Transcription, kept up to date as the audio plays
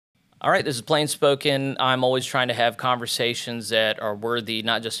All right, this is Plain Spoken. I'm always trying to have conversations that are worthy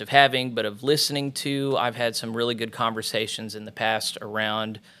not just of having, but of listening to. I've had some really good conversations in the past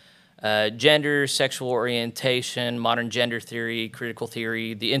around gender, sexual orientation, modern gender theory, critical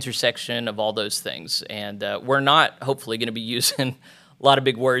theory, the intersection of all those things. And we're not hopefully going to be using a lot of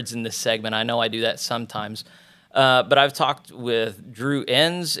big words in this segment. I know I do that sometimes. But I've talked with Drew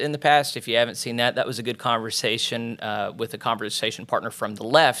Enns in the past. If you haven't seen that, that was a good conversation with a conversation partner from the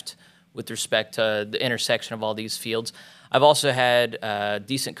left with respect to the intersection of all these fields. I've also had a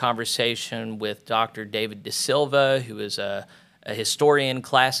decent conversation with Dr. David De Silva, who is a historian,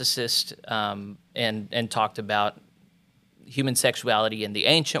 classicist, and talked about human sexuality in the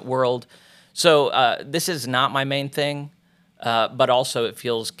ancient world. So this is not my main thing, but also it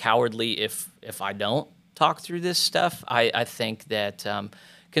feels cowardly if I don't talk through this stuff. I think that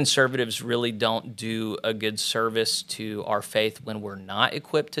conservatives really don't do a good service to our faith when we're not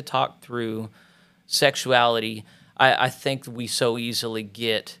equipped to talk through sexuality. I think we so easily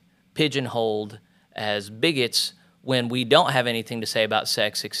get pigeonholed as bigots when we don't have anything to say about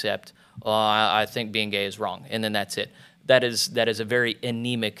sex except, oh, I think being gay is wrong, and then that's it. That is a very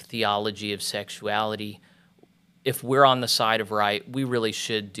anemic theology of sexuality. If we're on the side of right, we really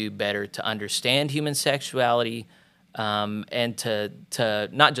should do better to understand human sexuality, and to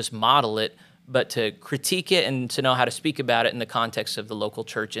not just model it, but to critique it and to know how to speak about it in the context of the local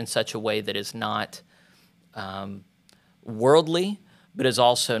church in such a way that is not worldly, but is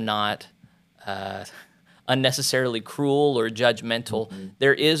also not unnecessarily cruel or judgmental. Mm-hmm.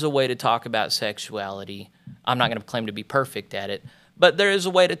 There is a way to talk about sexuality. I'm not going to claim to be perfect at it, but there is a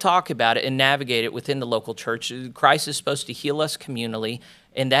way to talk about it and navigate it within the local church. Christ is supposed to heal us communally,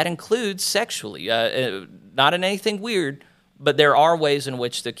 and that includes sexually. Not in anything weird, but there are ways in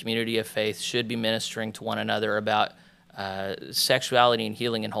which the community of faith should be ministering to one another about sexuality and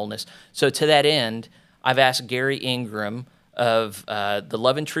healing and wholeness. So to that end, I've asked Garry Ingraham of the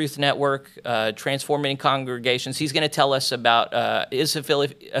Love and Truth Network, Transforming Congregations. He's going to tell us about his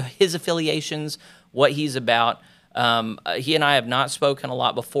affiliations, what he's about. He and I have not spoken a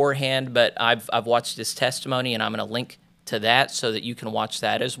lot beforehand, but I've watched his testimony, and I'm going to link to that so that you can watch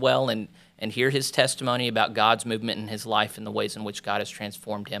that as well and hear his testimony about God's movement in his life and the ways in which God has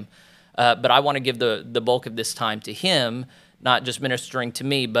transformed him. But I want to give the bulk of this time to him, not just ministering to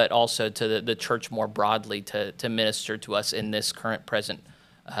me, but also to the church more broadly to minister to us in this current present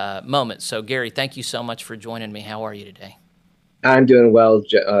moment. So, Garry, thank you so much for joining me. How are you today? I'm doing well,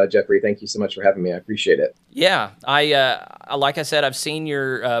 Jeffrey. Thank you so much for having me. I appreciate it. Yeah, like I said, I've seen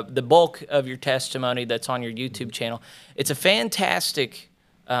your the bulk of your testimony that's on your YouTube channel. It's a fantastic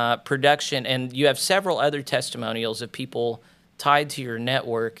production, and you have several other testimonials of people tied to your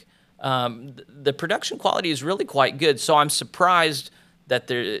network. The production quality is really quite good, so I'm surprised that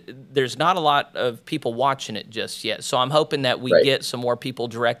there's not a lot of people watching it just yet. So I'm hoping that we get some more people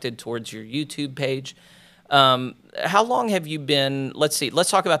directed towards your YouTube page. How long have you been, let's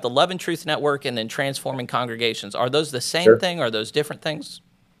talk about the Love and Truth Network and then Transforming Congregations. Are those the same thing? Are those different things?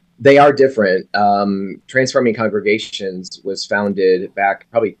 They are different. Transforming Congregations was founded back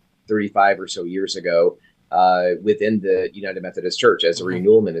probably 35 or so years ago within the United Methodist Church as a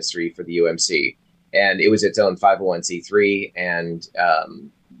renewal ministry for the UMC. And it was its own 501c3. And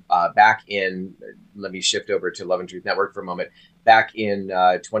back in, let me shift over to Love and Truth Network for a moment. Back in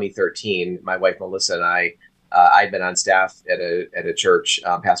 2013, my wife Melissa and I'd been on staff at a church,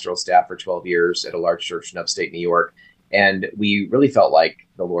 pastoral staff for 12 years at a large church in upstate New York, and we really felt like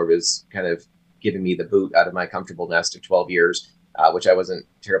the Lord was kind of giving me the boot out of my comfortable nest of 12 years, which I wasn't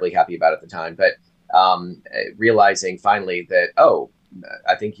terribly happy about at the time. But realizing finally that,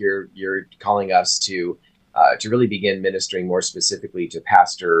 I think you're calling us to really begin ministering more specifically to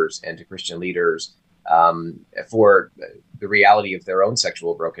pastors and to Christian leaders for the reality of their own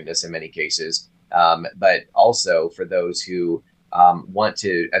sexual brokenness in many cases, but also for those who want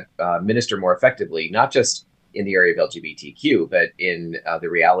to minister more effectively, not just in the area of LGBTQ, but in the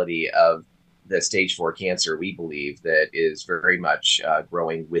reality of the stage 4 cancer we believe that is very much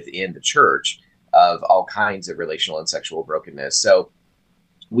growing within the church of all kinds of relational and sexual brokenness. So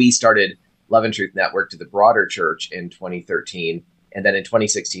we started Love and Truth Network to the broader church in 2013. And then in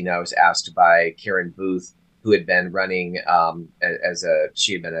 2016, I was asked by Karen Booth, who had been running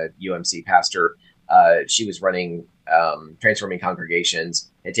she had been a UMC pastor. She was running Transforming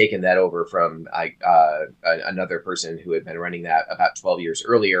Congregations, had taken that over from another person who had been running that about 12 years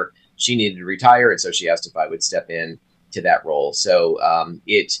earlier. She needed to retire, and so she asked if I would step in to that role. So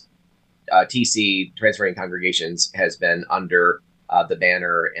TC, Transferring Congregations, has been under the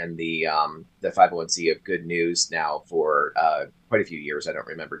banner and the 501c of Good News now for quite a few years. I don't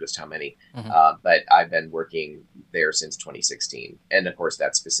remember just how many, but I've been working there since 2016, and of course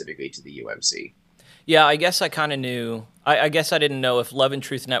that's specifically to the UMC. Yeah, I guess I kind of knew. I guess I didn't know if Love and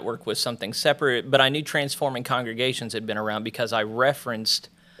Truth Network was something separate, but I knew Transforming Congregations had been around because I referenced.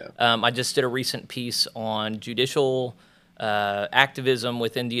 I just did a recent piece on judicial activism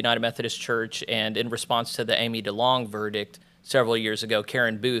within the United Methodist Church, and in response to the Amy DeLong verdict several years ago,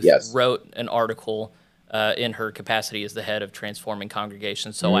 Karen Booth wrote an article in her capacity as the head of Transforming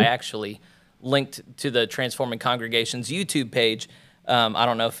Congregations. So I actually linked to the Transforming Congregations YouTube page. I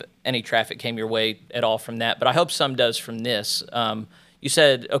don't know if any traffic came your way at all from that, but I hope some does from this. You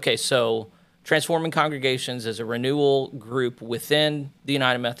said, okay, so Transforming Congregations is a renewal group within the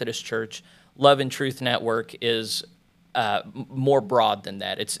United Methodist Church. Love and Truth Network is more broad than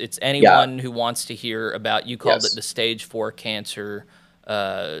that. It's anyone who wants to hear about, you called it the stage 4 cancer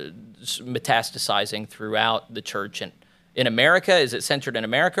metastasizing throughout the church. And in America, is it centered in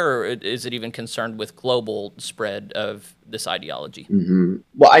America, or is it even concerned with global spread of this ideology?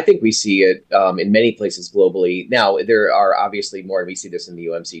 Well, I think we see it in many places globally. Now, there are obviously more, and we see this in the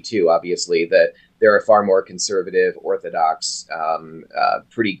UMC too, obviously, that there are far more conservative, orthodox,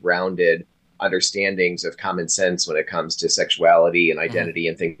 pretty grounded understandings of common sense when it comes to sexuality and identity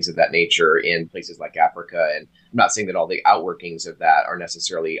and things of that nature in places like Africa. And I'm not saying that all the outworkings of that are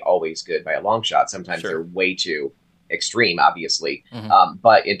necessarily always good by a long shot. Sometimes they're way too extreme, obviously.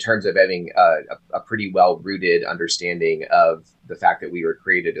 But in terms of having a pretty well-rooted understanding of the fact that we were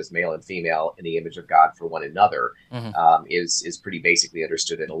created as male and female in the image of God for one another is pretty basically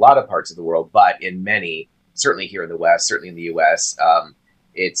understood in a lot of parts of the world. But in many, certainly here in the West, certainly in the US,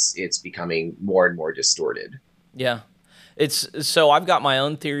 it's becoming more and more distorted. Yeah. So I've got my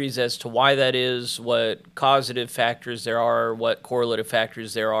own theories as to why that is, what causative factors there are, what correlative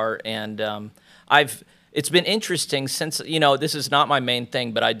factors there are, and it's been interesting since, this is not my main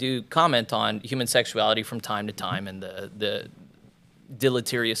thing, but I do comment on human sexuality from time to time and the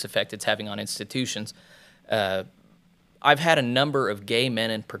deleterious effect it's having on institutions. I've had a number of gay men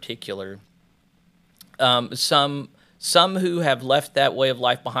in particular, some who have left that way of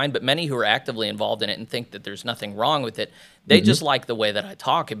life behind, but many who are actively involved in it and think that there's nothing wrong with it. They just like the way that I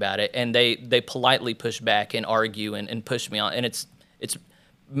talk about it, and they politely push back and argue and push me on, and it's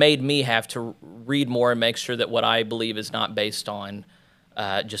made me have to read more and make sure that what I believe is not based on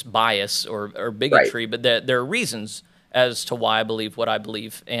just bias or bigotry, but that there are reasons as to why I believe what I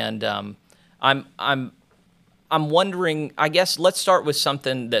believe. And I'm wondering, I guess let's start with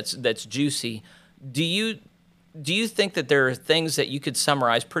something that's juicy. Do you think that there are things that you could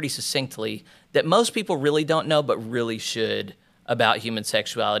summarize pretty succinctly that most people really don't know but really should about human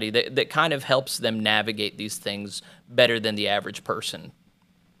sexuality that kind of helps them navigate these things better than the average person?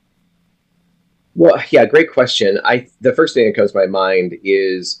 Well, yeah, great question. The first thing that comes to my mind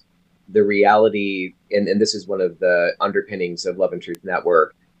is the reality, and this is one of the underpinnings of Love and Truth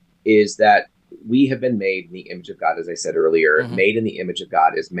Network, is that we have been made in the image of God, as I said earlier, made in the image of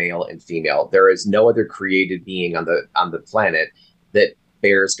God as male and female. There is no other created being on the planet that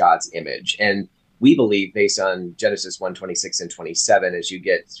bears God's image. And we believe, based on Genesis 1:26 and 27, as you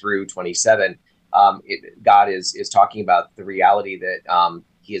get through 27, God is talking about the reality that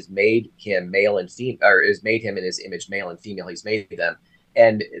he has made him male and female, or has made him in his image, male and female. He's made them.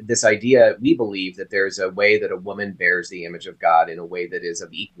 And this idea, we believe that there's a way that a woman bears the image of God in a way that is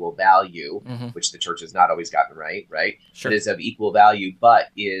of equal value, which the church has not always gotten right? Sure. It is of equal value, but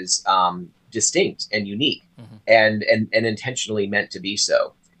is distinct and unique and intentionally meant to be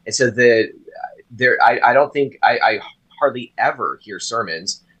so. And so I don't think I hardly ever hear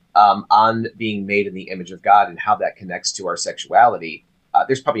sermons on being made in the image of God and how that connects to our sexuality.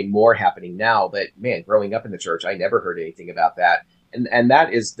 There's probably more happening now, but man, growing up in the church, I never heard anything about that. And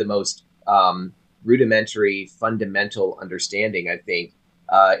that is the most rudimentary, fundamental understanding, I think,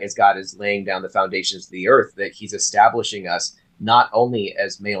 as God is laying down the foundations of the earth, that he's establishing us not only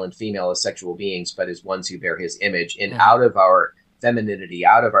as male and female, as sexual beings, but as ones who bear his image. And out of our femininity,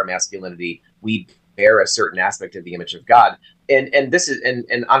 out of our masculinity, we bear a certain aspect of the image of God. And this is,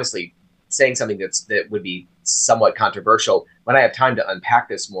 and honestly, saying something that would be somewhat controversial, when I have time to unpack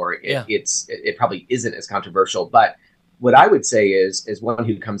this more, it probably isn't as controversial. But what I would say is one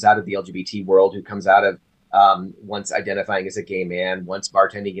who comes out of the LGBT world, who comes out of once identifying as a gay man, once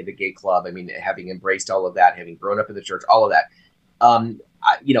bartending in a gay club, I mean, having embraced all of that, having grown up in the church, all of that,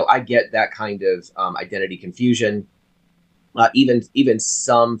 I get that kind of identity confusion. Even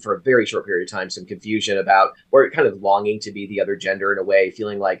some, for a very short period of time, some confusion about, or kind of longing to be the other gender in a way,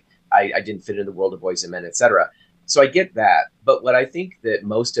 feeling like I didn't fit in the world of boys and men, etc. So I get that, but what I think that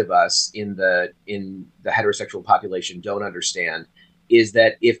most of us in the heterosexual population don't understand is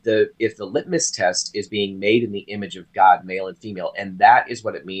that if the litmus test is being made in the image of God, male and female, and that is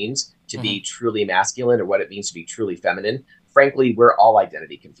what it means to Hmm. be truly masculine or what it means to be truly feminine, frankly, we're all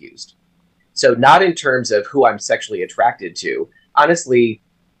identity confused. So not in terms of who I'm sexually attracted to. Honestly,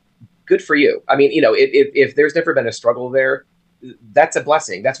 good for you. I mean, if there's never been a struggle there, that's a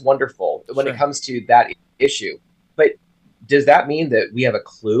blessing. That's wonderful when it Sure. comes to that issue. But does that mean that we have a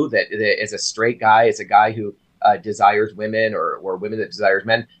clue that as a straight guy, as a guy who desires women or women that desires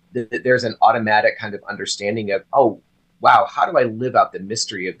men, that there's an automatic kind of understanding of, oh, wow, how do I live out the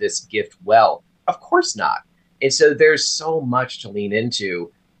mystery of this gift well? Of course not. And so there's so much to lean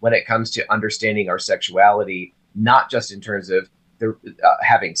into when it comes to understanding our sexuality, not just in terms of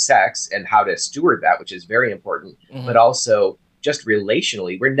having sex and how to steward that, which is very important, Hmm. but also just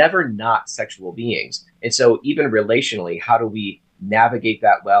relationally. We're never not sexual beings. And so, even relationally, how do we navigate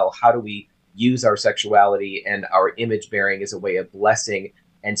that well? How do we use our sexuality and our image bearing as a way of blessing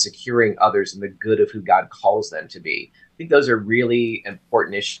and securing others in the good of who God calls them to be? I think those are really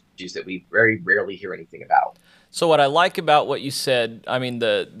important issues that we very rarely hear anything about. So what I like about what you said, I mean,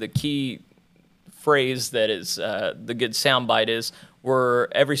 the key phrase that is the good soundbite is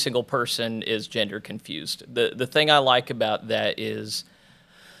where every single person is gender confused. The thing I like about that is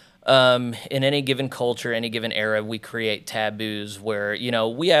in any given culture, any given era, we create taboos where,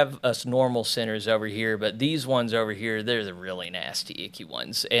 we have us normal sinners over here, but these ones over here, they're the really nasty, icky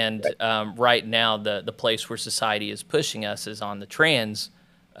ones. And Right. right now, the place where society is pushing us is on the trans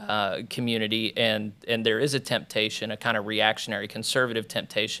community, and there is a temptation, a kind of reactionary, conservative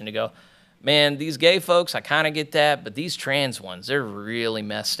temptation to go, man, these gay folks, I kind of get that, but these trans ones, they're really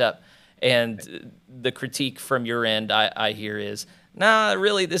messed up. And the critique from your end I hear is, nah,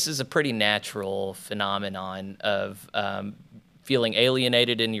 really, this is a pretty natural phenomenon of feeling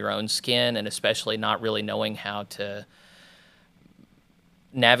alienated in your own skin, and especially not really knowing how to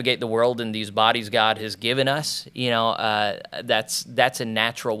navigate the world in these bodies God has given us. That's a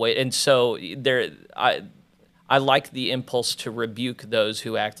natural way. And so I like the impulse to rebuke those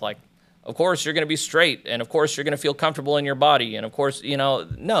who act like, of course you're going to be straight, and of course you're going to feel comfortable in your body, and of course,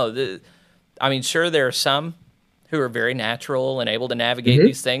 no. I mean, sure, there are some who are very natural and able to navigate Mm-hmm.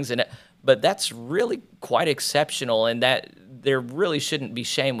 these things, but that's really quite exceptional, and that there really shouldn't be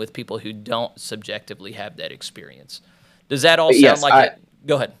shame with people who don't subjectively have that experience. Does that all sound Yes, like it?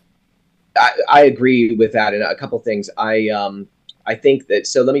 Go ahead. I agree with that, and a couple things. I think that,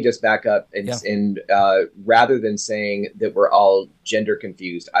 so let me just back up Yeah. and rather than saying that we're all gender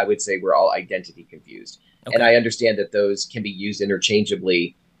confused, I would say we're all identity confused. And Okay. I understand that those can be used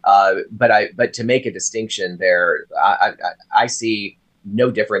interchangeably, but to make a distinction there, I see no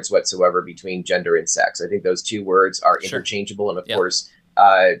difference whatsoever between gender and sex. I think those two words are Sure. interchangeable, and of Yeah. course,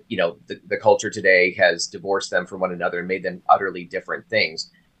 the culture today has divorced them from one another and made them utterly different things.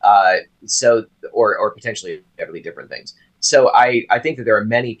 So or potentially utterly different things. So I think that there are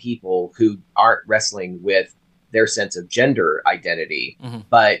many people who aren't wrestling with their sense of gender identity, Hmm.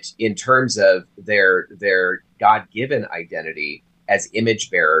 but in terms of their God-given identity as image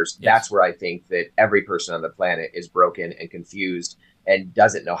bearers, Yes. that's where I think that every person on the planet is broken and confused and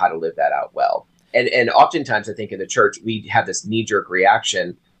doesn't know how to live that out well. And oftentimes I think in the church we have this knee-jerk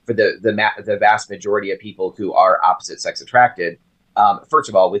reaction for the vast majority of people who are opposite sex attracted. First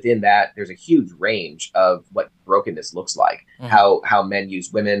of all, within that, there's a huge range of what brokenness looks like. Hmm. How men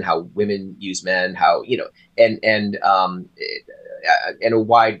use women, how women use men, how and a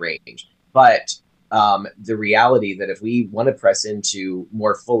wide range. But the reality that if we want to press into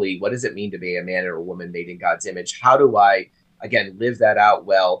more fully, what does it mean to be a man or a woman made in God's image? How do I again live that out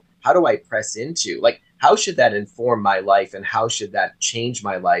well? How do I press into, like, how should that inform my life, and how should that change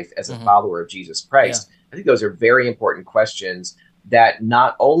my life as a Hmm. follower of Jesus Yeah. Christ? I think those are very important questions that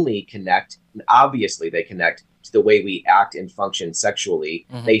not only connect, obviously they connect to the way we act and function sexually,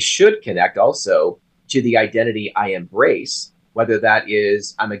 Hmm. they should connect also to the identity I embrace, whether that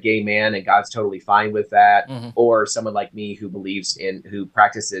is I'm a gay man and God's totally fine with that, Hmm. or someone like me who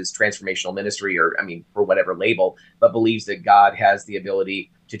practices transformational ministry, or I mean, for whatever label, but believes that God has the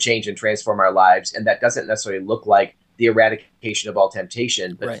ability to change and transform our lives. And that doesn't necessarily look like the eradication of all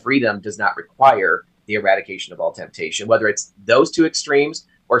temptation, but Right. freedom does not require the eradication of all temptation, whether it's those two extremes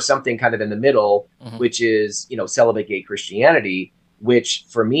or something kind of in the middle, Hmm. which is, celibate gay Christianity, which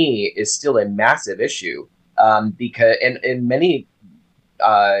for me is still a massive issue. Because and many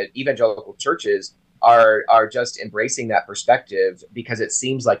evangelical churches are just embracing that perspective because it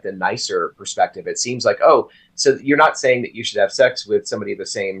seems like the nicer perspective. It seems like, oh, so you're not saying that you should have sex with somebody of the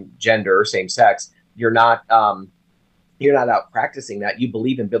same gender, same sex. you're not out practicing that. You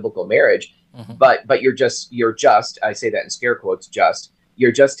believe in biblical marriage, Mm-hmm. but you're just, I say that in scare quotes,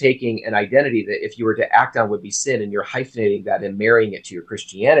 you're just taking an identity that if you were to act on would be sin, and you're hyphenating that and marrying it to your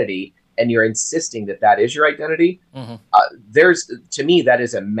Christianity, and you're insisting that that is your identity. Mm-hmm. To me, that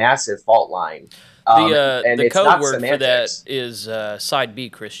is a massive fault line. And The it's code not word for that semantics. is side B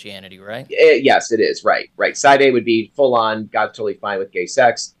Christianity, right? Yes, it is. Right, right. Side A would be full on, God's totally fine with gay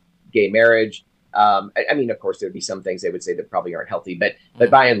sex, gay marriage. I mean, of course, there'd be some things they would say that probably aren't healthy, but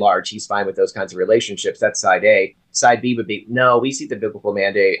by and large, he's fine with those kinds of relationships. That's side A. Side B would be, no, we see the biblical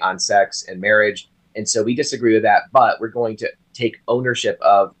mandate on sex and marriage, and so we disagree with that, but we're going to take ownership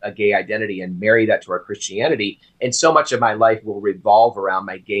of a gay identity and marry that to our Christianity. And so much of my life will revolve around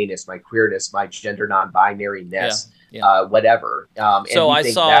my gayness, my queerness, my gender non-binariness, whatever. So I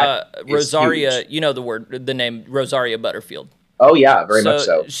saw Rosaria, huge. you know the name Rosaria Butterfield. Oh yeah, very much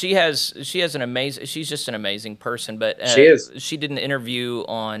so. She has an amazing. She's just an amazing person. But she is. She did an interview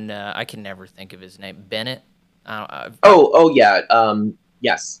on. I can never think of his name. Bennett. Oh yeah.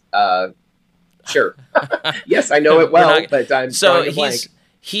 Yes. Sure. Yes, I know it well, but I'm so blank.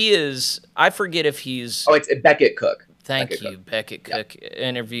 He is. I forget if he's. Oh, it's Beckett Cook. Thank you, Beckett Cook.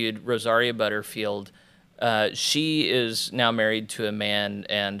 Interviewed Rosaria Butterfield. She is now married to a man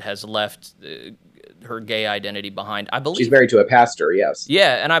and has left her gay identity behind. I believe she's married to a pastor. Yes.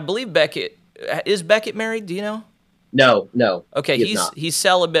 Yeah, and I believe Beckett is Beckett married. Do you know? No. Okay, he's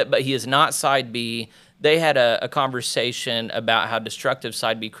celibate, but he is not side B. They had a conversation about how destructive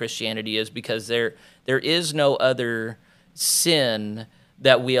side B Christianity is because there is no other sin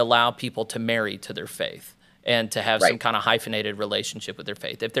that we allow people to marry to their faith and to have some kind of hyphenated relationship with their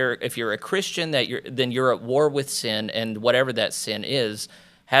faith. If you're a Christian, then you're at war with sin, and whatever that sin is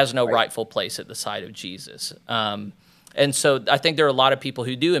has no rightful place at the side of Jesus. And so I think there are a lot of people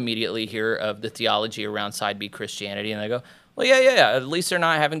who do immediately hear of the theology around side B Christianity, and they go, well, yeah, at least they're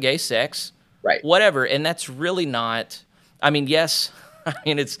not having gay sex, whatever. And that's really not, I mean, yes, I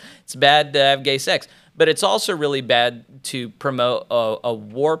mean, it's bad to have gay sex, but it's also really bad to promote a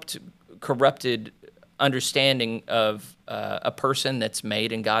warped, corrupted understanding of a person that's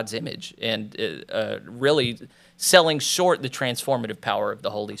made in God's image, and really selling short the transformative power of the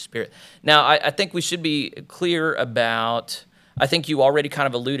Holy Spirit. Now, I think we should be clear about, I think you already kind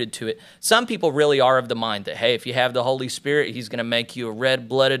of alluded to it. Some people really are of the mind that, hey, if you have the Holy Spirit, he's going to make you a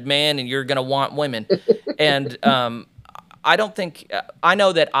red-blooded man and you're going to want women. And I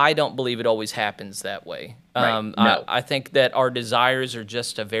know that I don't believe it always happens that way. No. I think that our desires are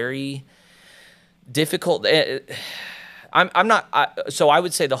just a very difficult. So I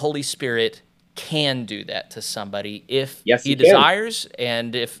would say the Holy Spirit can do that to somebody if he desires,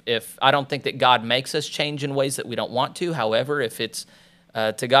 and if I don't think that God makes us change in ways that we don't want to. However, if it's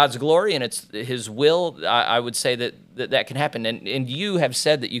to God's glory and it's His will, I would say that can happen. And you have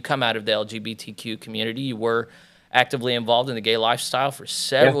said that you come out of the LGBTQ community. You were actively involved in the gay lifestyle for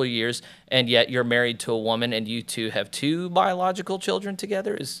several years, and yet you're married to a woman, and you two have 2 biological children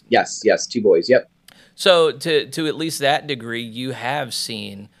together. Yes, 2 boys. Yep. So to at least that degree, you have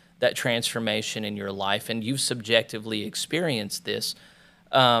seen that transformation in your life, and you've subjectively experienced this.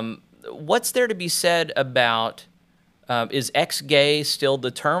 What's there to be said about, is ex-gay still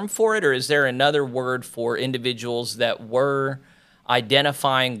the term for it, or is there another word for individuals that were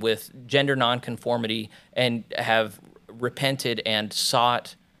identifying with gender nonconformity and have repented and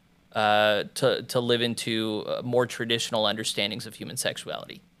sought to live into more traditional understandings of human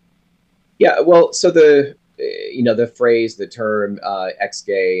sexuality? Yeah, well, so the phrase, the term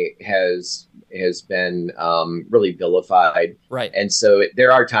ex-gay has been really vilified, right? And so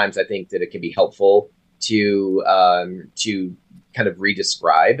there are times I think that it can be helpful to kind of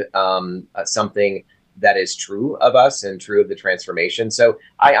redescribe something that is true of us and true of the transformation. So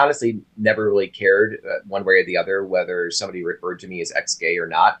I honestly never really cared one way or the other whether somebody referred to me as ex-gay or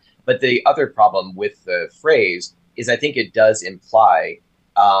not. But the other problem with the phrase is I think it does imply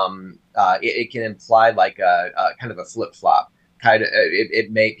it can imply like a kind of a flip-flop kind of.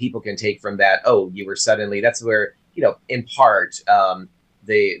 People can take from that, oh, you were suddenly, that's where, in part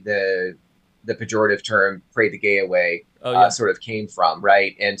the pejorative term "pray the gay away" sort of came from,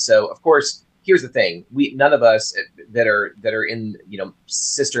 right? And so, of course, here's the thing: none of us that are in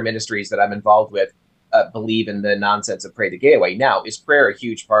sister ministries that I'm involved with believe in the nonsense of "pray the gay away." Now, is prayer a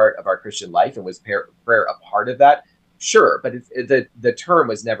huge part of our Christian life, and was prayer a part of that? Sure, but the term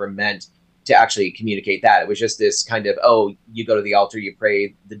was never meant to actually communicate that. It was just this kind of, oh, you go to the altar, you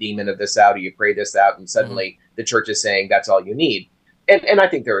pray the demon of this out, or you pray this out, and suddenly the church is saying that's all you need. And I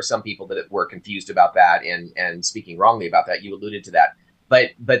think there are some people that were confused about that and speaking wrongly about that. You alluded to that.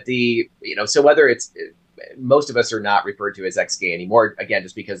 but the, so whether it's, most of us are not referred to as ex-gay anymore, again,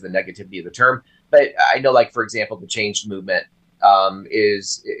 just because of the negativity of the term. But I know, like, for example, the Change movement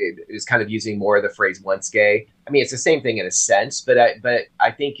is kind of using more of the phrase once gay. I mean, it's the same thing in a sense, but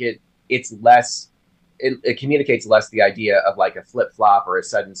I think it's less, it communicates less the idea of like a flip flop or a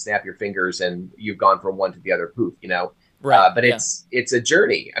sudden snap your fingers and you've gone from one to the other poof, Right. but Yeah. it's a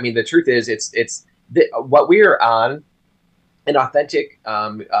journey. I mean, the truth is what we are on, an authentic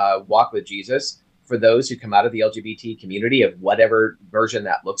walk with Jesus for those who come out of the LGBT community of whatever version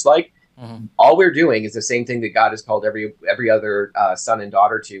that looks like. Hmm. All we're doing is the same thing that God has called every other son and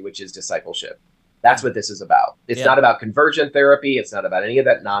daughter to, which is discipleship. That's Yeah. what this is about. It's Yeah. not about conversion therapy. It's not about any of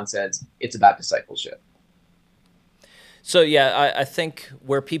that nonsense. It's about discipleship. So yeah, I think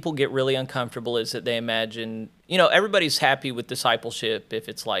where people get really uncomfortable is that they imagine, everybody's happy with discipleship if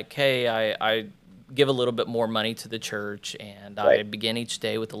it's like, hey, I give a little bit more money to the church and I Right. begin each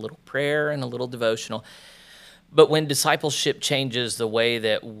day with a little prayer and a little devotional. But when discipleship changes the way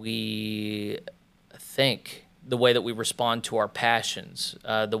that we think, the way that we respond to our passions,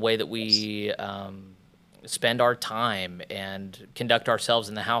 the way that we spend our time and conduct ourselves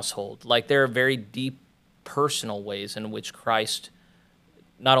in the household, like there are very deep personal ways in which Christ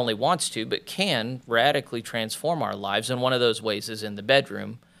not only wants to, but can radically transform our lives. And one of those ways is in the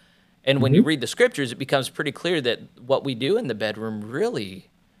bedroom. And when you Mm-hmm. read the scriptures, it becomes pretty clear that what we do in the bedroom really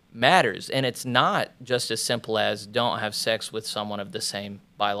matters. And it's not just as simple as don't have sex with someone of the same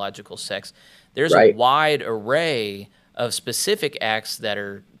biological sex. There's a Right. wide array of specific acts that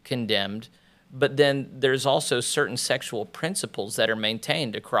are condemned, but then there's also certain sexual principles that are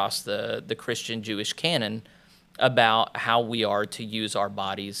maintained across the Christian Jewish canon about how we are to use our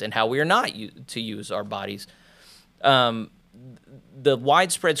bodies and how we are not to use our bodies. The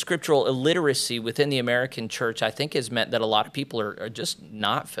widespread scriptural illiteracy within the American church, I think, has meant that a lot of people are just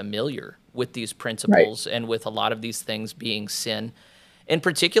not familiar with these Right. principles and with a lot of these things being sin. In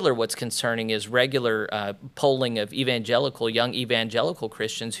particular, what's concerning is regular polling of young evangelical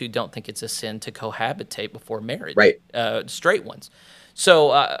Christians who don't think it's a sin to cohabitate before marriage, Right. straight ones.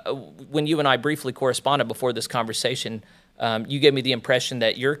 So when you and I briefly corresponded before this conversation, you gave me the impression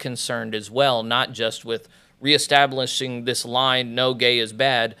that you're concerned as well, not just with reestablishing this line, no gay is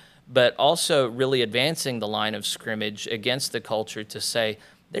bad, but also really advancing the line of scrimmage against the culture to say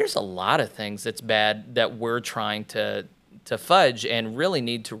there's a lot of things that's bad that we're trying to fudge and really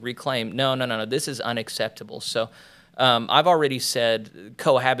need to reclaim. No, this is unacceptable. So I've already said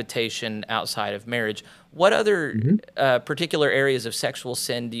cohabitation outside of marriage. What other Mm-hmm. particular areas of sexual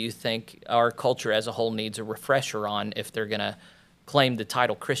sin do you think our culture as a whole needs a refresher on if they're going to claim the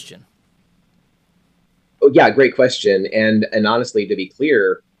title Christian? Oh, yeah, great question. And honestly, to be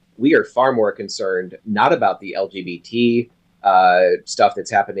clear, we are far more concerned not about the LGBT stuff that's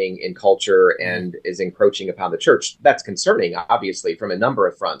happening in culture Mm-hmm. and is encroaching upon the church. That's concerning, obviously, from a number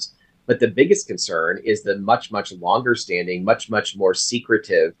of fronts. But the biggest concern is the much longer standing, much more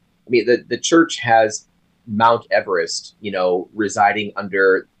secretive. I mean, the church has Mount Everest, residing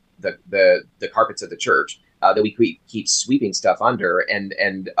under the carpets of the church, that we keep sweeping stuff under, and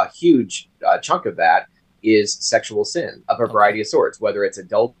a huge chunk of that is sexual sin of a Okay. variety of sorts, whether it's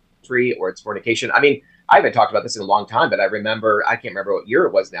adultery or it's fornication. I mean, I haven't talked about this in a long time, but I can't remember what year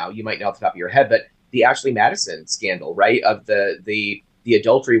it was now. You might know off the top of your head, but the Ashley Madison scandal, right? Of the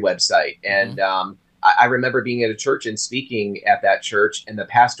adultery website. Mm-hmm. And I remember being at a church and speaking at that church, and the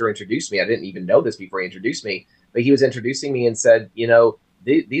pastor introduced me. I didn't even know this before he introduced me, but he was introducing me and said,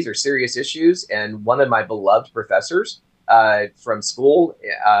 these are serious issues. And one of my beloved professors from school,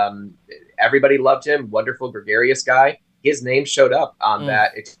 everybody loved him, wonderful, gregarious guy. His name showed up on Mm.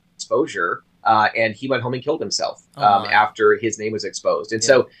 that exposure, and he went home and killed himself Oh my. after his name was exposed. And Yeah.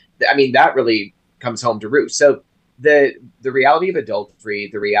 so, I mean, that really comes home to roost. So the reality of adultery,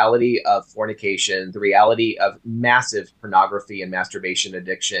 the reality of fornication, the reality of massive pornography and masturbation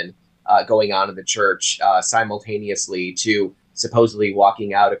addiction going on in the church simultaneously to supposedly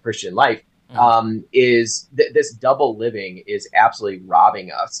walking out a Christian life, Mm-hmm. is this double living is absolutely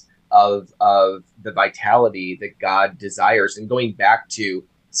robbing us of the vitality that God desires. And going back to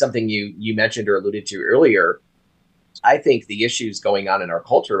something you mentioned or alluded to earlier, I think the issues going on in our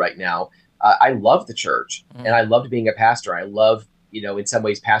culture right now, I love the church and I loved being a pastor. I love, in some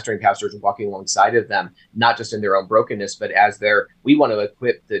ways, pastoring pastors and walking alongside of them, not just in their own brokenness, but as we want to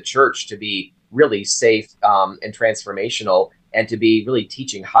equip the church to be really safe and transformational, and to be really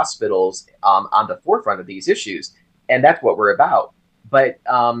teaching hospitals on the forefront of these issues. And that's what we're about. But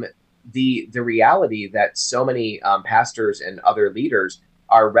the reality that so many pastors and other leaders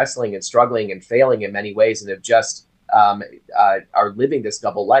are wrestling and struggling and failing in many ways, and have just are living this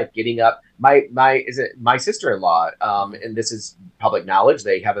double life, getting up. My sister-in-law, and this is public knowledge.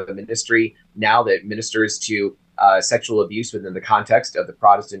 They have a ministry now that ministers to sexual abuse within the context of the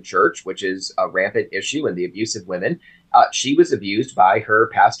Protestant church, which is a rampant issue, and the abuse of women. She was abused by her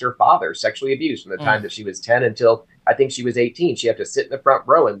pastor father, sexually abused from the time that she was 10 until I think she was 18. She had to sit in the front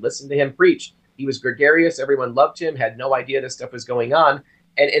row and listen to him preach. He was gregarious. Everyone loved him, had no idea this stuff was going on.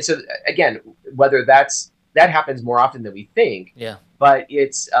 And so, again, whether that happens more often than we think. Yeah. But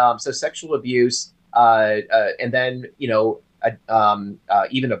it's so sexual abuse, and then,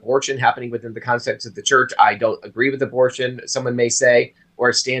 even abortion happening within the context of the church. I don't agree with abortion, someone may say,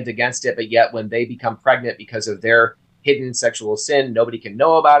 or stand against it. But yet when they become pregnant because of their hidden sexual sin, nobody can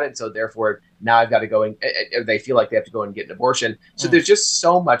know about it. So therefore, now I've got to go and they feel like they have to go and get an abortion. So there's just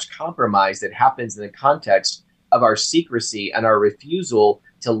so much compromise that happens in the context of our secrecy and our refusal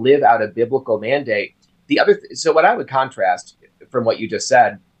to live out a biblical mandate. So what I would contrast from what you just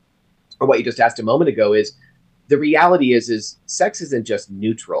said, or what you just asked a moment ago, is the reality is sex isn't just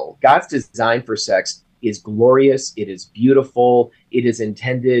neutral. God's design for sex is glorious. It is beautiful. It is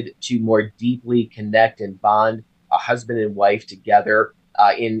intended to more deeply connect and bond a husband and wife together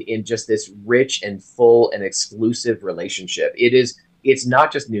in just this rich and full and exclusive relationship. It's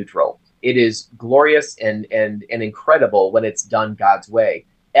not just neutral. It is glorious and incredible when it's done God's way.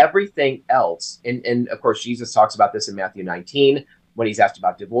 Everything else, and of course, Jesus talks about this in Matthew 19 when he's asked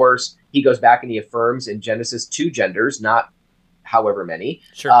about divorce. He goes back and he affirms in Genesis 2 genders, not however many.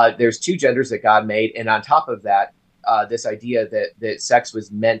 Sure. There's 2 genders that God made. And on top of that, this idea that sex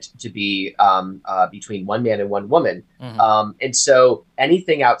was meant to be between one man and one woman. And so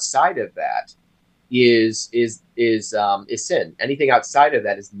anything outside of that is sin. Anything outside of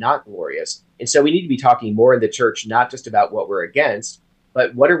that is not glorious. And so we need to be talking more in the church, not just about what we're against,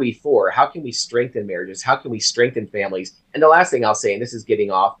 but what are we for? How can we strengthen marriages? How can we strengthen families? And the last thing I'll say, and this is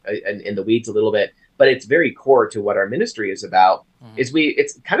getting off in the weeds a little bit, but it's very core to what our ministry is about, is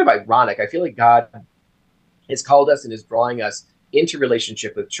it's kind of ironic. I feel like God has called us and is drawing us into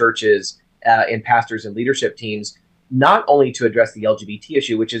relationship with churches and pastors and leadership teams, not only to address the LGBT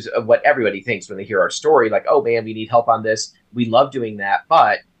issue, which is what everybody thinks when they hear our story, like, oh man, we need help on this. We love doing that.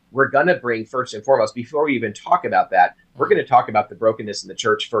 But we're going to bring first and foremost, before we even talk about that, we're going to talk about the brokenness in the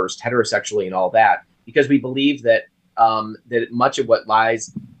church first, heterosexually and all that, because we believe that that much of what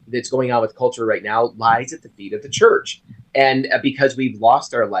that's going on with culture right now lies at the feet of the church. And because we've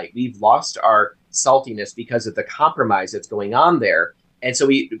lost our light, we've lost our saltiness because of the compromise that's going on there. And so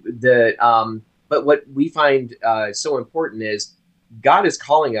but what we find so important is God is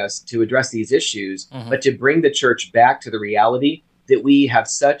calling us to address these issues, but to bring the church back to the reality that we have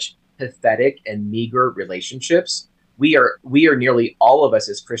such pathetic and meager relationships. We are nearly all of us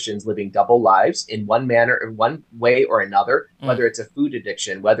as Christians living double lives in one manner, in one way or another, whether it's a food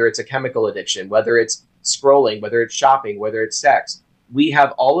addiction, whether it's a chemical addiction, whether it's scrolling, whether it's shopping, whether it's sex. We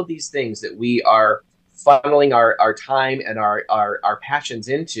have all of these things that we are funneling our time and our passions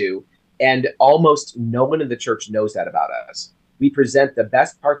into, and almost no one in the church knows that about us. We present the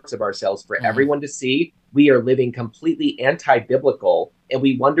best parts of ourselves for everyone to see. We are living completely anti-biblical, and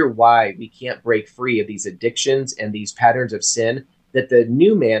we wonder why we can't break free of these addictions and these patterns of sin that the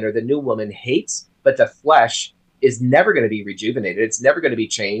new man or the new woman hates, but the flesh is never going to be rejuvenated. It's never going to be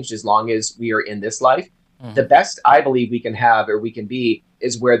changed as long as we are in this life. The best I believe we can have or we can be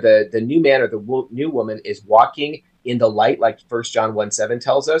is where the new man or the new woman is walking in the light, like 1 John 1:7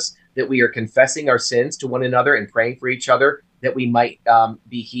 tells us, that we are confessing our sins to one another and praying for each other, that we might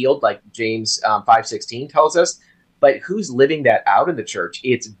be healed, like James 5:16 tells us. But who's living that out in the church?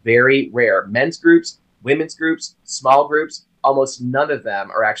 It's very rare. Men's groups, women's groups, small groups, almost none of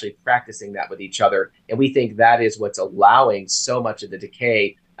them are actually practicing that with each other. And we think that is what's allowing so much of the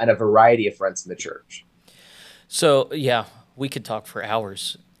decay and a variety of fronts in the church. So, yeah, we could talk for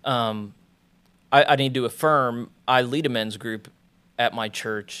hours. I need to affirm, I lead a men's group at my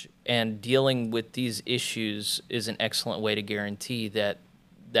church, and dealing with these issues is an excellent way to guarantee that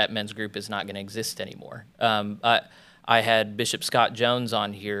that men's group is not going to exist anymore. I had Bishop Scott Jones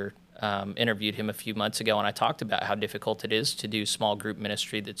on here, interviewed him a few months ago, and I talked about how difficult it is to do small group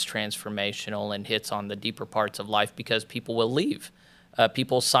ministry that's transformational and hits on the deeper parts of life because people will leave.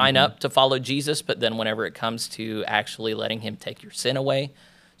 People sign up to follow Jesus, but then whenever it comes to actually letting him take your sin away,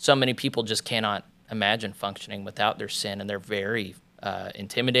 so many people just cannot imagine functioning without their sin, and they're very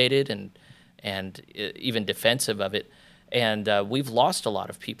intimidated and even defensive of it. And we've lost a lot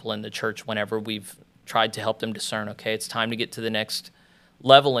of people in the church whenever we've tried to help them discern, okay, it's time to get to the next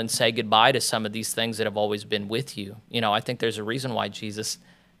level and say goodbye to some of these things that have always been with you. You know, I think there's a reason why Jesus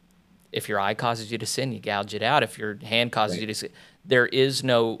If your eye causes you to sin, you gouge it out. If your hand causes Right. you to sin, there is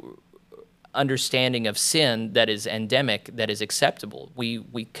no understanding of sin that is endemic, that is acceptable.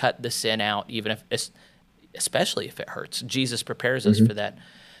 We cut the sin out, even if, especially if it hurts. Jesus prepares us Hmm. for that.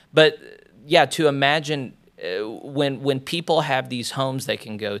 But yeah, to imagine when people have these homes they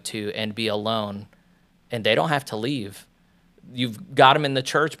can go to and be alone, and they don't have to leave. You've got them in the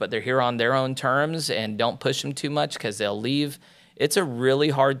church, but they're here on their own terms, and don't push them too much because they'll leave. It's a really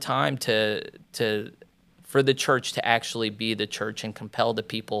hard time to for the church to actually be the church and compel the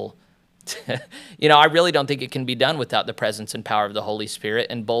people. I really don't think it can be done without the presence and power of the Holy Spirit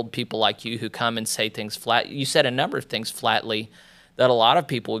and bold people like you who come and say things flat. You said a number of things flatly that a lot of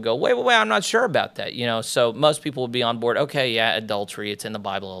people would go, wait, I'm not sure about that. So most people would be on board. Okay, yeah, adultery, it's in the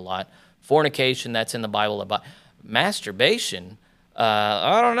Bible a lot. Fornication, that's in the Bible a lot. Masturbation,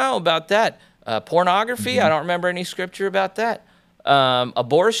 I don't know about that. Pornography, I Hmm. don't remember any scripture about that.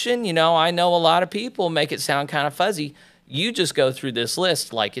 Abortion, I know a lot of people make it sound kind of fuzzy. You just go through this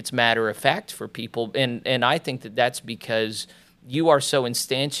list like it's matter of fact for people, and I think that that's because you are so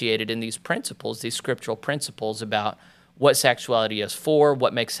instantiated in these principles, these scriptural principles about what sexuality is for,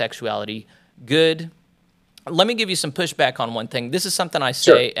 what makes sexuality good. Let me give you some pushback on one thing. This is something I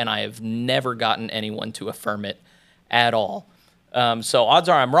Sure. say, and I have never gotten anyone to affirm it at all. So odds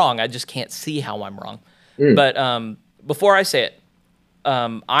are I'm wrong. I just can't see how I'm wrong. Mm. But before I say it,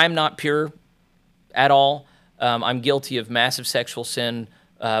 I'm not pure at all. I'm guilty of massive sexual sin.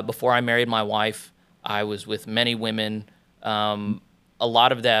 Before I married my wife, I was with many women. A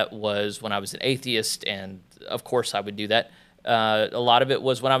lot of that was when I was an atheist, and of course I would do that. A lot of it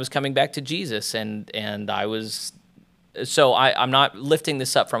was when I was coming back to Jesus, and I was. So I'm not lifting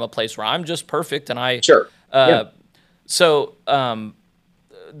this up from a place where I'm just perfect, and I. Sure. Yeah. Uh, so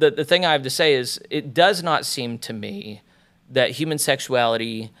the thing I have to say is, it does not seem to me that human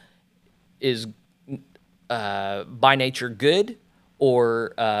sexuality is by nature good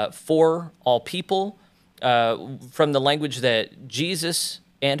or for all people. From the language that Jesus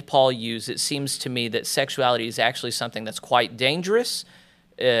and Paul use, it seems to me that sexuality is actually something that's quite dangerous,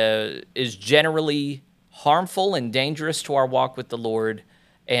 is generally harmful and dangerous to our walk with the Lord.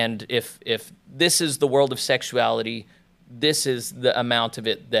 And if this is the world of sexuality, this is the amount of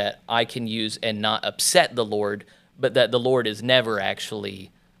it that I can use and not upset the Lord, but that the Lord is never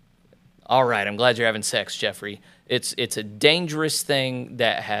actually, all right, I'm glad you're having sex, Jeffrey. It's a dangerous thing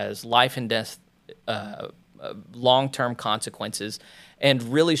that has life and death, long-term consequences, and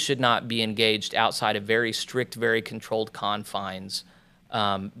really should not be engaged outside of very strict, very controlled confines,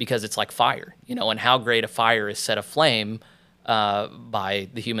 because it's like fire, and how great a fire is set aflame by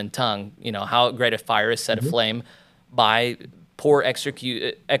the human tongue. How great a fire is set Hmm. aflame by poor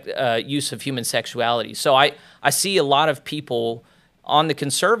use of human sexuality. So I see a lot of people on the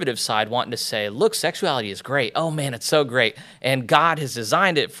conservative side wanting to say, look, sexuality is great. Oh man, it's so great. And God has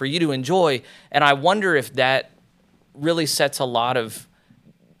designed it for you to enjoy. And I wonder if that really sets a lot of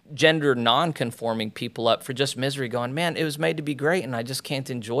gender non-conforming people up for just misery, going, man, it was made to be great and I just can't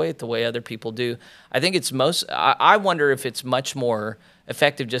enjoy it the way other people do. I think I wonder if it's much more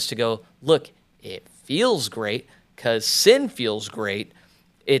effective just to go, look, it feels great because sin feels great.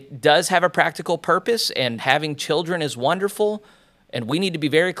 It does have a practical purpose, and having children is wonderful. And we need to be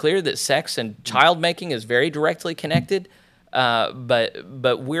very clear that sex and child making is very directly connected. But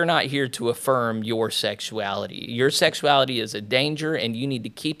we're not here to affirm your sexuality. Your sexuality is a danger, and you need to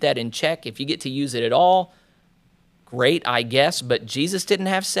keep that in check. If you get to use it at all, great, I guess. But Jesus didn't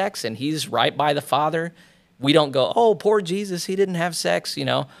have sex, and he's right by the Father. We don't go, oh, poor Jesus, he didn't have sex.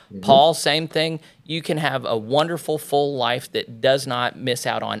 Hmm. Paul, same thing. You can have a wonderful, full life that does not miss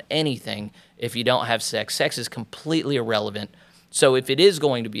out on anything if you don't have sex. Sex is completely irrelevant. So if it is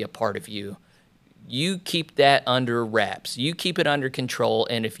going to be a part of you, you keep that under wraps. You keep it under control.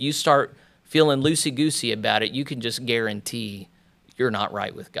 And if you start feeling loosey-goosey about it, you can just guarantee you're not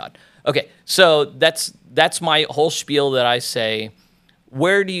right with God. Okay, so that's my whole spiel that I say.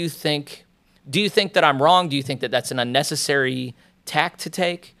 Where do you think that I'm wrong? Do you think that that's an unnecessary tack to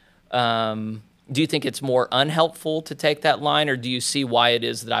take? Do you think it's more unhelpful to take that line, or do you see why it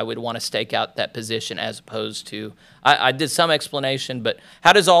is that I would want to stake out that position as opposed to, I did some explanation, but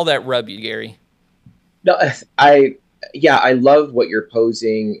how does all that rub you, Gary? No, I yeah, I love what you're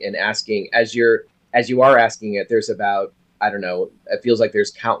posing and asking. As you are asking it, there's about, I don't know, it feels like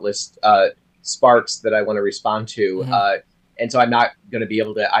there's countless sparks that I want to respond to. Hmm. And so I'm not going to be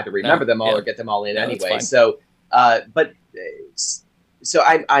able to either No, remember them all yeah, or get them all in no, that's anyway. fine. So but so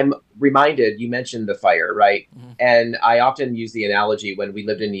I'm reminded, you mentioned the fire, right? Hmm. And I often use the analogy when we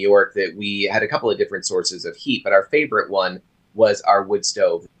lived in New York that we had a couple of different sources of heat, but our favorite one was our wood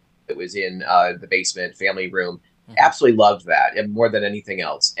stove. that was in the basement family room. Mhm. Absolutely loved that, and more than anything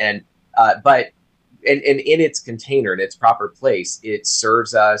else. And but and in its container, in its proper place, it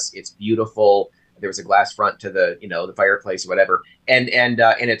serves us. It's beautiful. There was a glass front to the the fireplace or whatever, and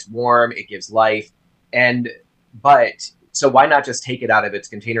it's warm. It gives life, and but so why not just take it out of its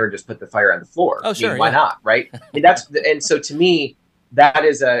container and just put the fire on the floor? Oh, I mean, sure, why yeah. not, right? And and so to me, that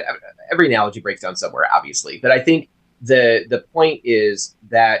is a every analogy breaks down somewhere, obviously, but I think the point is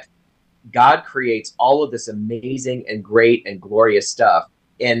that God creates all of this amazing and great and glorious stuff.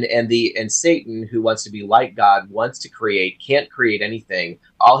 And Satan, who wants to be like God, wants to create, can't create anything.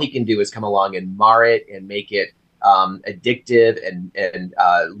 All he can do is come along and mar it and make it addictive and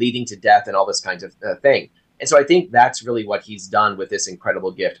leading to death and all this kinds of thing. And so I think that's really what he's done with this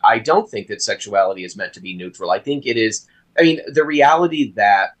incredible gift. I don't think that sexuality is meant to be neutral. I think it is. I mean, the reality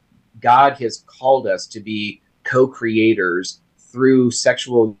that God has called us to be co-creators through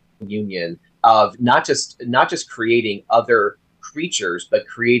sexual union of not just creating other creatures, but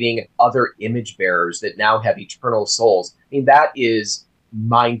creating other image bearers that now have eternal souls. I mean, that is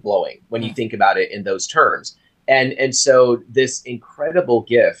mind blowing when you Mm. think about it in those terms. And so this incredible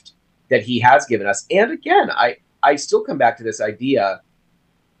gift that he has given us, and again, I still come back to this idea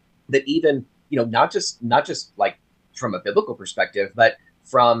that even not just like from a biblical perspective, but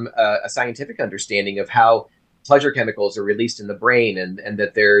from a scientific understanding of how pleasure chemicals are released in the brain, and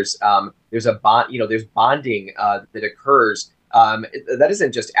that there's a bond, there's bonding that occurs. That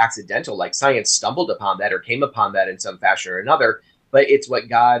isn't just accidental, like science stumbled upon that or came upon that in some fashion or another, but it's what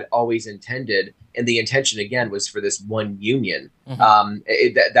God always intended. And the intention, again, was for this one union. Mhm.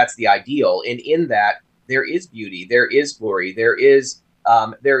 That's the ideal. And in that, there is beauty, there is glory, there is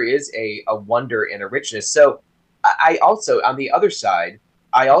a wonder and a richness. So I also, on the other side,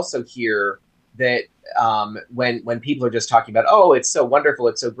 I also hear that when people are just talking about, oh, it's so wonderful,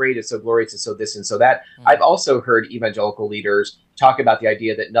 it's so great, it's so glorious, it's so this and so that, Mhm. I've also heard evangelical leaders talk about the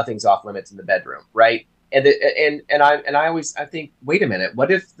idea that nothing's off limits in the bedroom, right? And I think, wait a minute,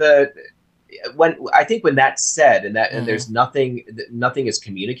 what if when that's said, and Mhm. there's nothing is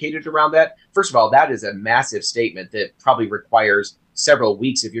communicated around that. First of all, that is a massive statement that probably requires several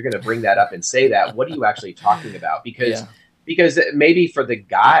weeks if you're going to bring that up and say that. What are you actually talking about? Because Yeah. because maybe for the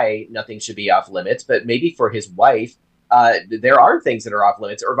guy nothing should be off limits, but maybe for his wife there are things that are off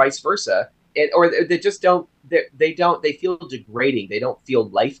limits, or vice versa. Or they just they feel degrading, they don't feel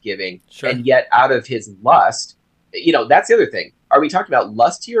life-giving, Sure. and yet out of his lust, that's the other thing. Are we talking about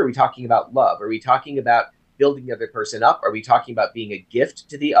lust here? Or are we talking about love? Are we talking about building the other person up? Are we talking about being a gift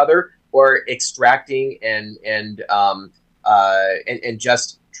to the other, or extracting and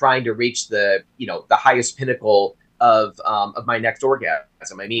just trying to reach the highest pinnacle of my next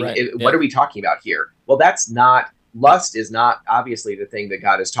orgasm? I mean, Right. what Yeah. are we talking about here? Well, that's not lust. Is not obviously the thing that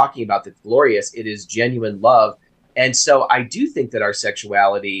God is talking about that's glorious. It is genuine love. And so I do think that our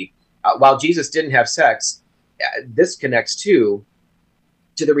sexuality, while Jesus didn't have sex, this connects to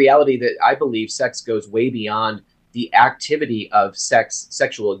the reality that I believe sex goes way beyond the activity of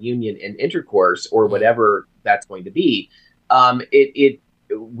sexual union and intercourse, or Mhm. whatever that's going to be. It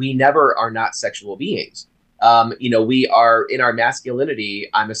We never are not sexual beings. We are in our masculinity.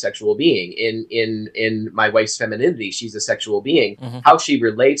 I'm a sexual being. In my wife's femininity, she's a sexual being. Mhm. How she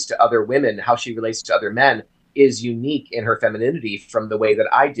relates to other women, how she relates to other men, is unique in her femininity from the way that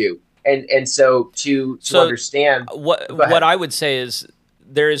I do. And so to So understand. what Go what ahead. I would say is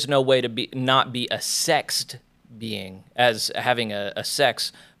there is no way to be not be a sexed being as having a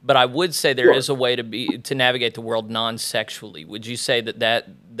sex, but I would say there Sure. is a way to navigate the world non-sexually. Would you say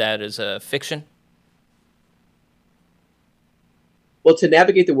that is a fiction? Well, to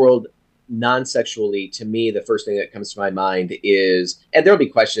navigate the world non-sexually, to me, the first thing that comes to my mind is, and there'll be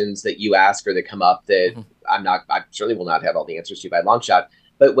questions that you ask or that come up that Mhm. I certainly will not have all the answers to by a long shot.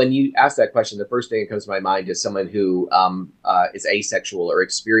 But when you ask that question, the first thing that comes to my mind is someone who is asexual or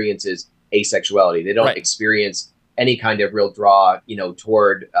experiences asexuality. They don't Right. experience any kind of real draw,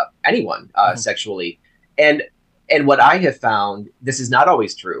 toward anyone Mhm. sexually. And and what I have found, this is not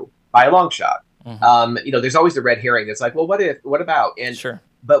always true by a long shot. Mhm. There's always the red herring that's like, well, what about? Sure.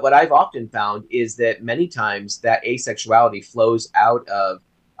 But what I've often found is that many times that asexuality flows out of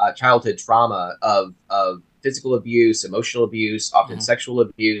childhood trauma of physical abuse, emotional abuse, often Mhm. sexual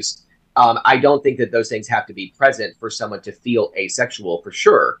abuse. I don't think that those things have to be present for someone to feel asexual, for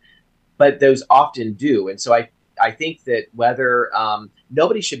sure, but those often do. And so I think that whether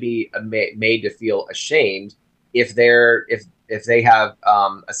nobody should be made to feel ashamed if they have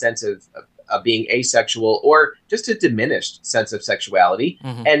a sense of being asexual, or just a diminished sense of sexuality,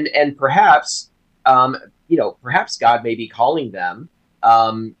 Mhm. and perhaps perhaps God may be calling them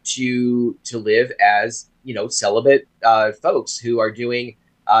to live as, celibate folks who are doing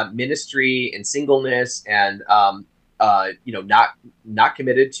ministry and singleness, and not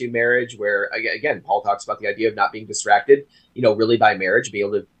committed to marriage, where again Paul talks about the idea of not being distracted, really by marriage, be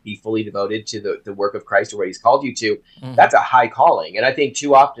able to be fully devoted to the work of Christ or what he's called you to. That's a high calling. And I think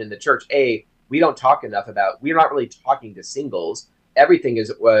too often in the church, we don't talk enough about, we're not really talking to singles. Everything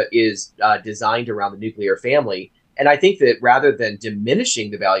is designed around the nuclear family. And I think that rather than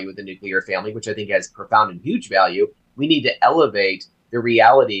diminishing the value of the nuclear family, which I think has profound and huge value, we need to elevate the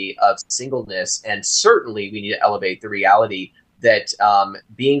reality of singleness. And certainly we need to elevate the reality that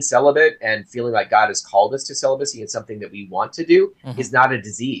being celibate and feeling like God has called us to celibacy and something that we want to do is not a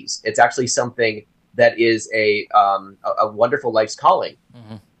disease. It's actually something that is a wonderful life's calling.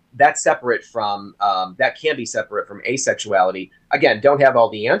 That's separate from, that can be separate from asexuality. Again, don't have all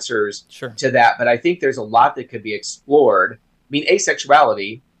the answers to that, but I think there's a lot that could be explored. I mean,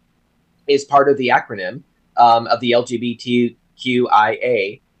 asexuality is part of the acronym of the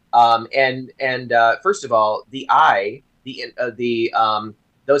LGBTQIA. And first of all, the I,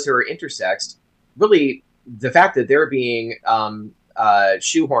 those who are intersexed, really the fact that they're being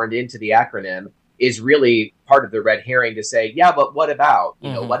shoehorned into the acronym is really part of the red herring to say, yeah, but what about,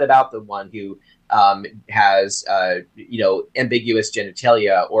 what about the one who has, ambiguous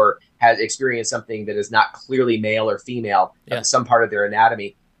genitalia, or has experienced something that is not clearly male or female in some part of their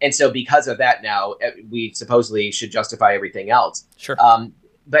anatomy. And so because of that, now we supposedly should justify everything else.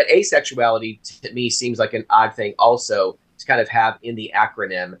 But asexuality to me seems like an odd thing also to kind of have in the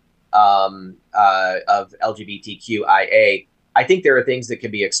acronym of LGBTQIA. I think there are things that can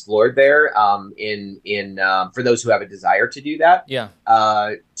be explored there for those who have a desire to do that.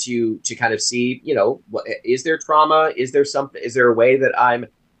 To kind of see, what is there trauma? Is there a way that I'm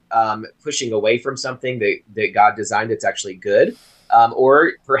pushing away from something that God designed that's actually good?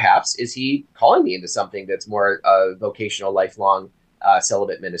 Or perhaps is he calling me into something that's more vocational, lifelong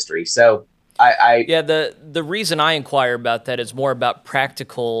celibate ministry? So the reason I inquire about that is more about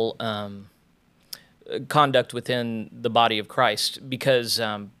practical conduct within the body of Christ, because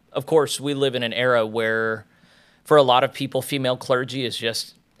of course we live in an era where for a lot of people female clergy is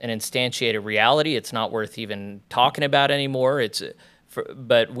just an instantiated reality. It's not worth even talking about anymore.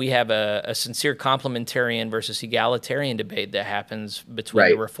 But we have a sincere complementarian versus egalitarian debate that happens between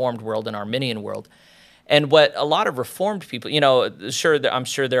the Reformed world and Arminian world. And what a lot of Reformed people, I'm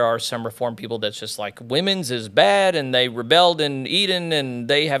sure there are some Reformed people that's just like, women's is bad and they rebelled in Eden and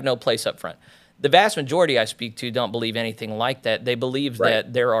they have no place up front. The vast majority I speak to don't believe anything like that. They believe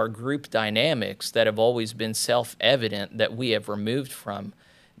that there are group dynamics that have always been self-evident that we have removed from,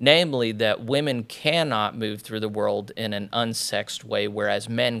 namely that women cannot move through the world in an unsexed way, whereas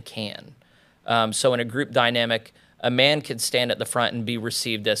men can. So in a group dynamic, a man can stand at the front and be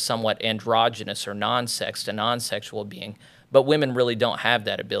received as somewhat androgynous or non-sexed, a non-sexual being. But women really don't have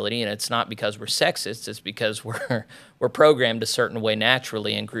that ability, and it's not because we're sexist. It's because we're programmed a certain way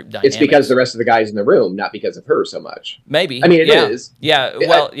naturally in group dynamics. It's because the rest of the guys in the room, not because of her so much. Maybe. I mean, it is. Yeah.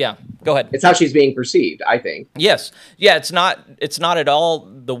 Well, yeah. Go ahead. It's how she's being perceived, I think. Yes. Yeah. It's not at all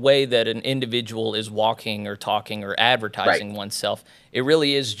the way that an individual is walking or talking or advertising oneself. It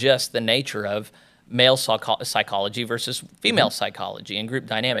really is just the nature of male psychology versus female psychology and group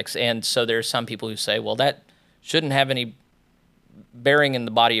dynamics. And so there are some people who say, well, that shouldn't have any bearing in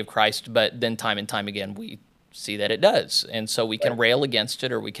the body of Christ, but then time and time again we see that it does, and so we can rail against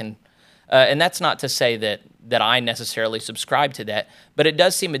it, or we can and that's not to say that I necessarily subscribe to that, but it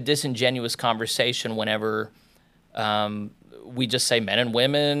does seem a disingenuous conversation whenever we just say men and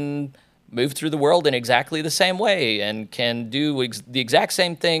women move through the world in exactly the same way and can do the exact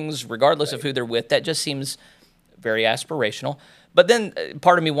same things regardless of who they're with. That just seems very aspirational. But then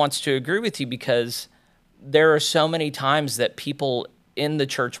part of me wants to agree with you, because there are so many times that people in the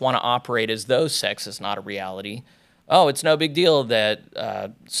church want to operate as though sex is not a reality. Oh, it's no big deal that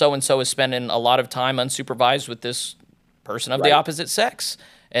so-and-so is spending a lot of time unsupervised with this person of the opposite sex.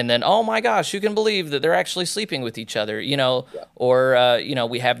 And then, oh my gosh, who can believe that they're actually sleeping with each other, Or,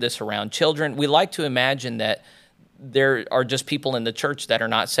 we have this around children. We like to imagine that there are just people in the church that are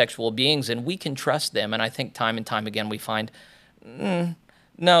not sexual beings and we can trust them. And I think time and time again we find,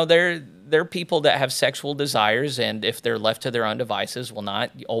 no, they're people that have sexual desires, and if they're left to their own devices, will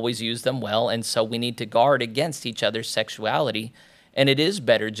not always use them well. And so we need to guard against each other's sexuality. And it is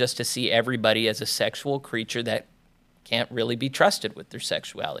better just to see everybody as a sexual creature that can't really be trusted with their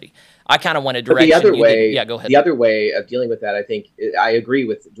sexuality. I kind of want to direct the other way. Yeah, go ahead. The other way of dealing with that, I think, I agree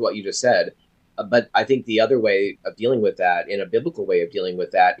with what you just said. But I think the other way of dealing with that, in a biblical way of dealing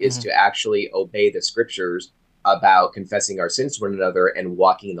with that, is to actually obey the scriptures about confessing our sins to one another and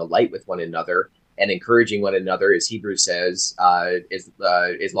walking in the light with one another and encouraging one another, as Hebrews says,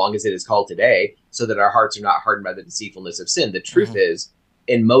 as long as it is called today, so that our hearts are not hardened by the deceitfulness of sin. The truth is,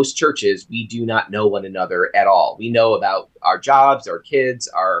 in most churches, we do not know one another at all. We know about our jobs, our kids,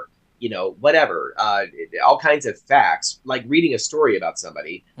 our, whatever, all kinds of facts, like reading a story about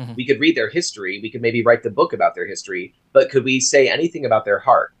somebody. We could read their history. We could maybe write the book about their history, but could we say anything about their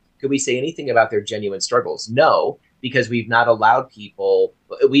heart? Could we say anything about their genuine struggles? No, because we've not allowed people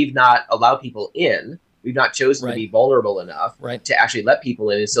in. We've not chosen to be vulnerable enough to actually let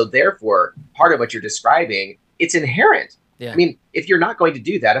people in. And so therefore, part of what you're describing, it's inherent. Yeah. I mean, if you're not going to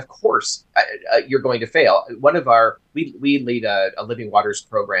do that, of course, you're going to fail. We lead a Living Waters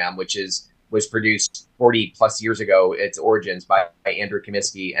program, which was produced 40 plus years ago. Its origins by Andrew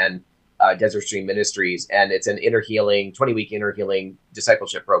Comiskey and Desert Stream Ministries, and it's an 20-week inner healing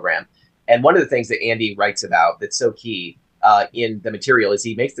discipleship program. And one of the things that Andy writes about that's so key in the material is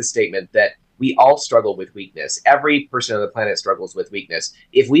he makes the statement that we all struggle with weakness. Every person on the planet struggles with weakness.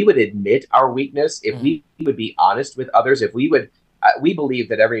 If we would admit our weakness, if we would be honest with others, if we would, we believe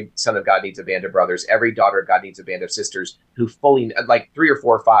that every son of God needs a band of brothers, every daughter of God needs a band of sisters who fully, like 3 or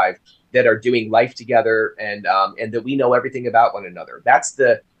 4 or 5, that are doing life together, and that we know everything about one another. That's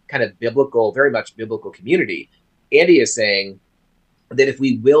the kind of biblical, very much biblical community. Andy is saying that if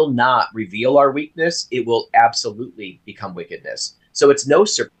we will not reveal our weakness, it will absolutely become wickedness. So it's no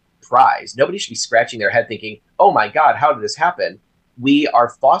surprise. Nobody should be scratching their head thinking, oh my God, how did this happen? We are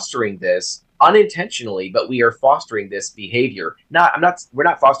fostering this unintentionally, but we are fostering this behavior. We're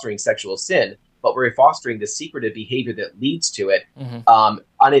not fostering sexual sin, but we're fostering the secretive behavior that leads to it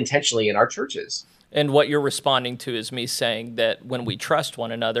unintentionally in our churches. And what you're responding to is me saying that when we trust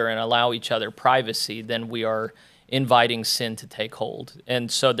one another and allow each other privacy, then we are inviting sin to take hold. And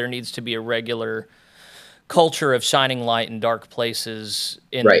so there needs to be a regular culture of shining light in dark places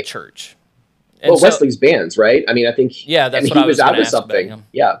in the church. And Wesley's bands, right? I mean, I think that's what I was going to ask something. About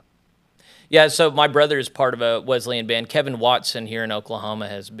him. Yeah, so my brother is part of a Wesleyan band. Kevin Watson here in Oklahoma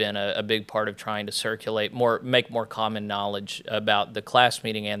has been a big part of trying to circulate make more common knowledge about the class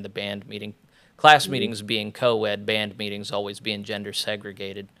meeting and the band meeting. Class meetings being co-ed, band meetings always being gender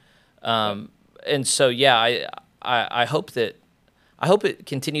segregated. And so, I hope it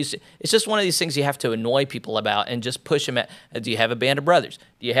continues. It's just one of these things you have to annoy people about and just push them at, do you have a band of brothers?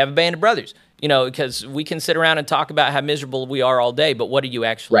 Do you have a band of brothers? Because we can sit around and talk about how miserable we are all day, but what are you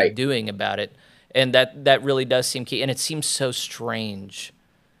actually doing about it? And that really does seem key. And it seems so strange.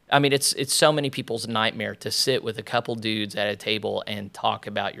 I mean, it's so many people's nightmare to sit with a couple dudes at a table and talk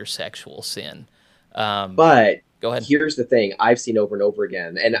about your sexual sin. But go ahead. Here's the thing I've seen over and over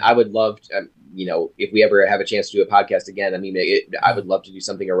again, and I would love to, if we ever have a chance to do a podcast again, I mean, I would love to do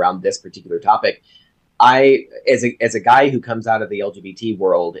something around this particular topic. As a guy who comes out of the LGBT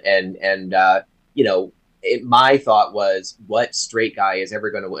world, my thought was, what straight guy is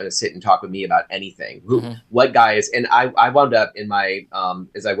ever going to want to sit and talk with me about anything? What guy is? And I wound up in my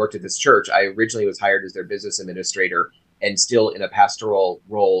as I worked at this church, I originally was hired as their business administrator and still in a pastoral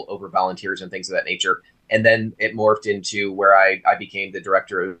role over volunteers and things of that nature. And then it morphed into where I became the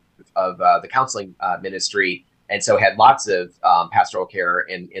director of the counseling ministry. And so had lots of pastoral care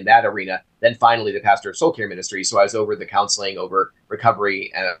in that arena. Then finally the pastor of soul care ministry. So I was over the counseling, over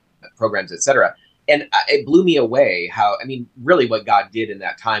recovery programs, et cetera. And it blew me away how, really what God did in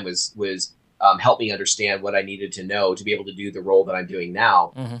that time was help me understand what I needed to know to be able to do the role that I'm doing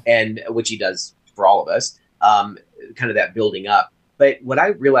now, and which he does for all of us, kind of that building up. But what I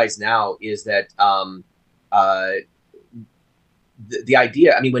realize now is that the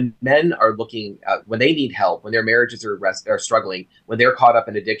idea, when men are looking, when they need help, when their marriages are struggling, when they're caught up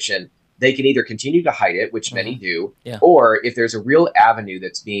in addiction, they can either continue to hide it, which many do, or if there's a real avenue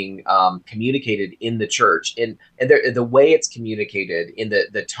that's being communicated in the church, and the way it's communicated, in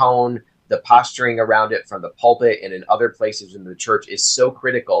the tone, the posturing around it from the pulpit and in other places in the church is so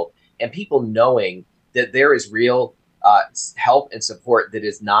critical. And people knowing that there is real help and support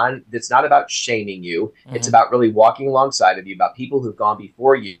that's not about shaming you. It's about really walking alongside of you, about people who've gone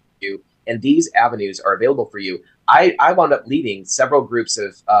before you, and these avenues are available for you. I wound up leading several groups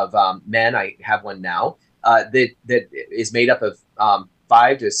of men. I have one now that is made up of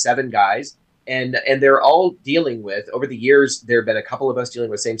 5 to 7 guys, and they're all dealing with, over the years, there have been a couple of us dealing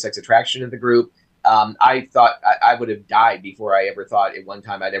with same-sex attraction in the group. I thought I would have died before I ever thought at one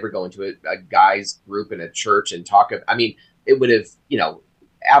time I'd ever go into a guy's group in a church and talk. It would have,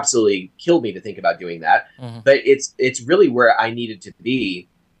 absolutely killed me to think about doing that. But it's really where I needed to be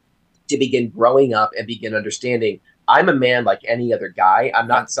to begin growing up and begin understanding I'm a man like any other guy. I'm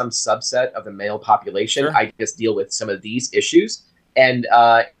Right. not some subset of the male population. Sure. I just deal with some of these issues, and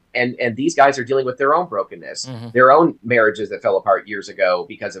and these guys are dealing with their own brokenness, Hmm. their own marriages that fell apart years ago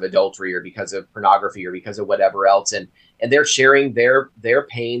because of adultery or because of pornography or because of whatever else, and they're sharing their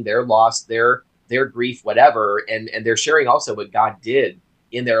pain, their loss, their grief, whatever, and they're sharing also what God did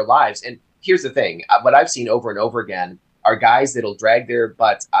in their lives. And here's the thing: what I've seen over and over again are guys that'll drag their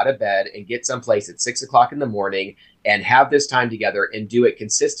butts out of bed and get someplace at 6 o'clock in the morning and have this time together and do it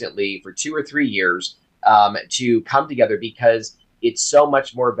consistently for 2 or 3 years, to come together, because it's so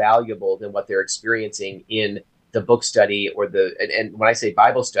much more valuable than what they're experiencing in the book study or and when I say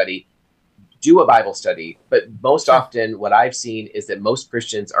Bible study, do a Bible study. But most Sure. often, what I've seen is that most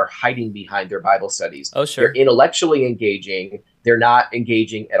Christians are hiding behind their Bible studies. Oh, They're sure. intellectually engaging, they're not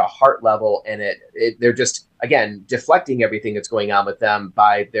engaging at a heart level, and they're just, again, deflecting everything that's going on with them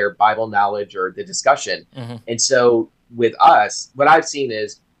by their Bible knowledge or the discussion. Hmm. And so with us, what I've seen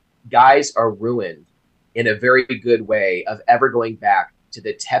is guys are ruined in a very good way of ever going back to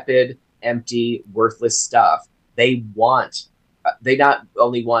the tepid, empty, worthless stuff. They not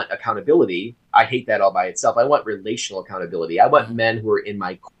only want accountability. I hate that all by itself. I want relational accountability. I want Hmm. men who are in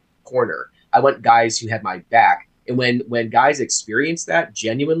my corner. I want guys who have my back. And when guys experience that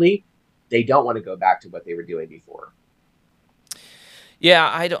genuinely, they don't want to go back to what they were doing before. Yeah,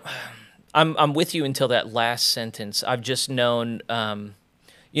 I don't. I'm with you until that last sentence. I've just known,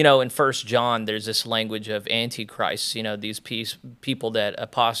 in First John, there's this language of antichrist. These people that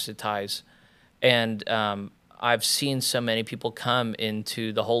apostatize, and I've seen so many people come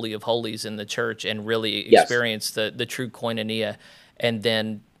into the Holy of Holies in the church and really Yes. experience the true koinonia, and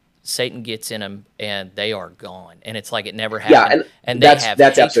then Satan gets in them and they are gone, and it's like it never Yeah, happened, and and they that's have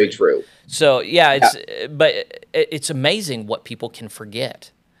that's absolutely hatred. true. So yeah, Yeah. but it's amazing what people can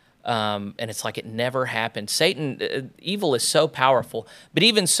forget. And it's like it never happened. Satan, evil is so powerful. But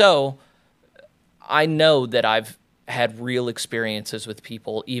even so, I know that I've had real experiences with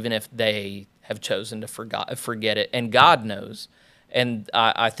people, even if they have chosen to forget it. And God knows. And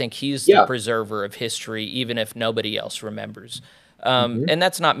I think He's the Yeah. preserver of history, even if nobody else remembers. Hmm. And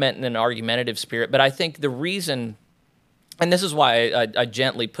that's not meant in an argumentative spirit. But I think the reason, and this is why I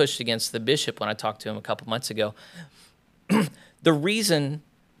gently pushed against the bishop when I talked to him a couple months ago, the reason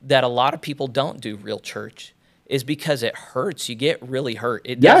that a lot of people don't do real church is because it hurts. You get really hurt.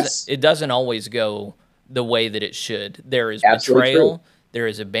 It doesn't Yes. it doesn't always go the way that it should. There is Absolutely true. betrayal, there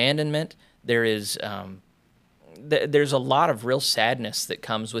is abandonment, there is there's a lot of real sadness that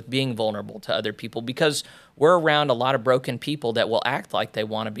comes with being vulnerable to other people, because we're around a lot of broken people that will act like they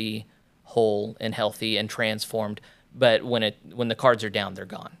want to be whole and healthy and transformed, but when the cards are down, they're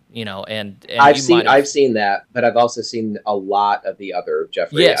gone. And you might have. I've seen that, but I've also seen a lot of the other,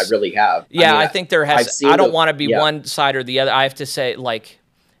 Jeffrey. I Yes. really have. I Yeah, mean, I think there I've has. I seen don't the want to be yeah. one side or the other. I have to say, like,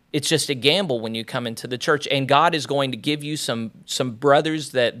 it's just a gamble when you come into the church, and God is going to give you some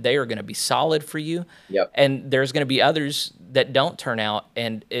brothers that they are going to be solid for you, Yep. and there's going to be others that don't turn out.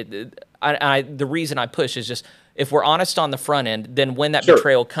 And the reason I push is just, if we're honest on the front end, then when that Sure.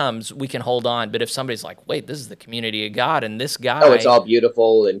 betrayal comes, we can hold on. But if somebody's like, wait, this is the community of God, and this Oh, it's guy, all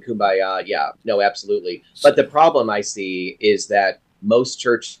beautiful and kumbaya. Yeah, no, absolutely. But the problem I see is that most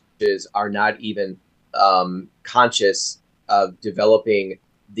churches are not even conscious of developing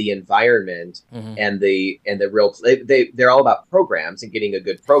the environment Mhm. and the real. They're all about programs and getting a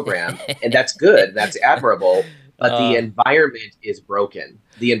good program, and that's good, that's admirable. But the uh, environment is broken.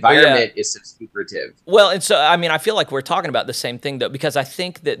 The well, yeah. environment is so secretive. Well, and so, I mean, I feel like we're talking about the same thing, though, because I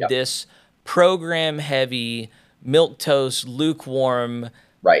think that Yep. this program heavy, milk toast, lukewarm,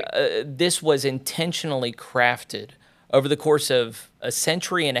 Right. this was intentionally crafted over the course of a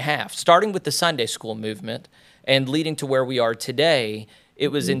century and a half, starting with the Sunday school movement and leading to where we are today. It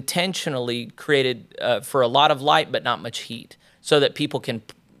was Hmm. intentionally created for a lot of light, but not much heat, so that people can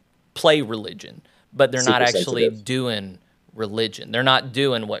play religion, but they're not Super actually sensitive. doing religion. They're not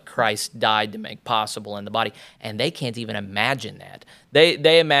doing what Christ died to make possible in the body, and they can't even imagine that.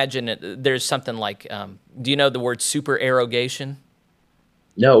 They imagine it, there's something like, do you know the word supererogation?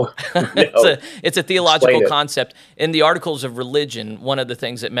 No. it's No. a it's a theological Explain it. concept. In the Articles of Religion, one of the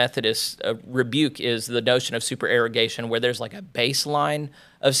things that Methodists rebuke is the notion of supererogation, where there's like a baseline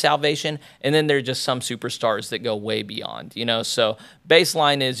of salvation, and then there are just some superstars that go way beyond. So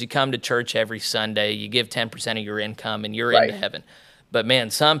baseline is you come to church every Sunday, you give 10% of your income, and you're into Right. heaven. But man,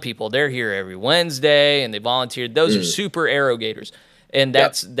 some people, they're here every Wednesday and they volunteered. Those are Mm. super erogators, and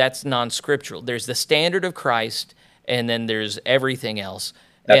Yep. that's non-scriptural. There's the standard of Christ, and then there's everything else.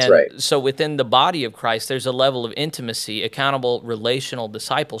 That's right. And so within the body of Christ, there's a level of intimacy, accountable, relational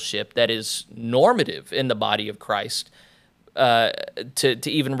discipleship that is normative in the body of Christ, to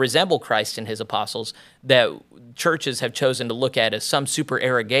even resemble Christ and his apostles, that churches have chosen to look at as some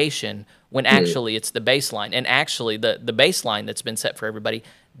supererogation when Mm. actually it's the baseline. And actually the baseline that's been set for everybody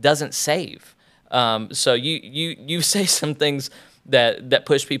doesn't save. So you say some things that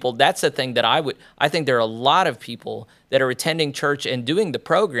push people. That's the thing that I think there are a lot of people that are attending church and doing the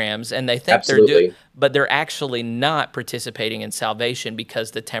programs, and they think Absolutely. but they're actually not participating in salvation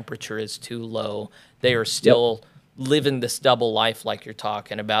because the temperature is too low. They are Yep. still living this double life like you're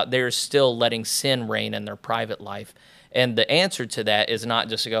talking about. They're still letting sin reign in their private life. And the answer to that is not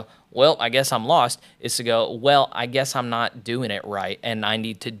just to go, well, I guess I'm lost. It's to go, well, I guess I'm not doing it right, and I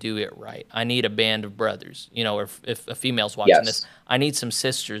need to do it right. I need a band of brothers. Or if a female's watching this, Yes. I need some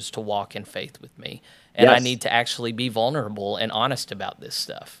sisters to walk in faith with me. And I Yes. need to actually be vulnerable and honest about this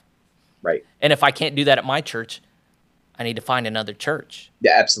stuff. Right. And if I can't do that at my church, I need to find another church.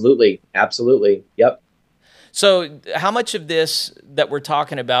 Yeah, absolutely. Absolutely. Yep. So, how much of this that we're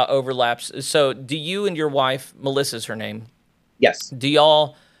talking about overlaps? So, do you and your wife, Melissa's her name, Yes.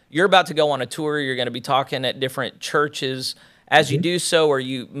 you're about to go on a tour, you're going to be talking at different churches. As you Mhm. do so, are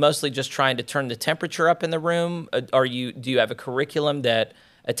you mostly just trying to turn the temperature up in the room? Do you have a curriculum that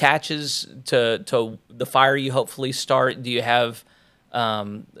attaches to the fire you hopefully start? Do you have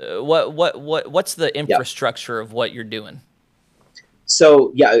what's the Yep. infrastructure of what you're doing?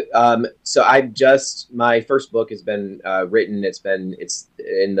 So yeah, so my first book has been written. It's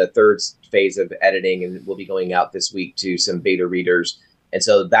in the third phase of editing, and will be going out this week to some beta readers. And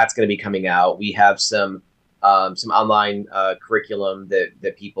so that's going to be coming out. We have some online curriculum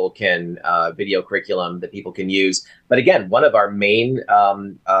that people can video curriculum that people can use. But again, one of our main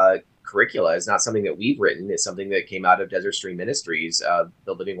curricula is not something that we've written. It's something that came out of Desert Stream Ministries,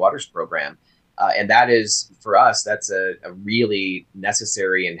 the Living Waters program. And that is, for us, that's a really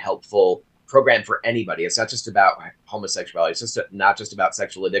necessary and helpful program for anybody. It's not just about homosexuality. It's not just about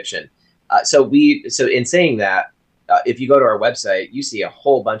sexual addiction. So in saying that, if you go to our website, you see a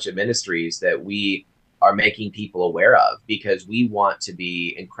whole bunch of ministries that we are making people aware of, because we want to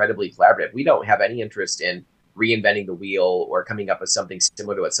be incredibly collaborative. We don't have any interest in reinventing the wheel or coming up with something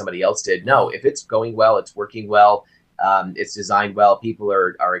similar to what somebody else did. No, if it's going well, it's working well, it's designed well, people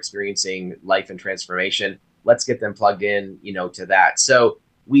are experiencing life and transformation, let's get them plugged in, to that. So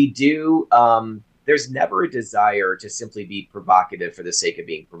we do, there's never a desire to simply be provocative for the sake of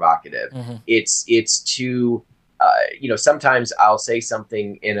being provocative. Mm-hmm. It's to, sometimes I'll say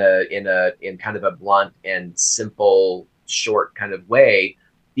something in kind of a blunt and simple, short kind of way,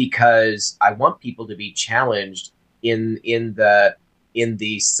 because I want people to be challenged in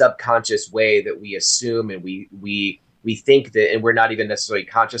the subconscious way that we assume, and we think that, and we're not even necessarily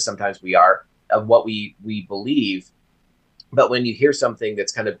conscious, sometimes we are, of what we believe. But when you hear something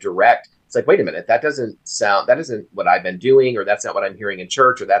that's kind of direct, it's like, wait a minute, that isn't what I've been doing, or that's not what I'm hearing in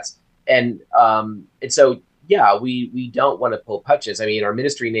church, and so yeah, we don't want to pull punches. I mean, our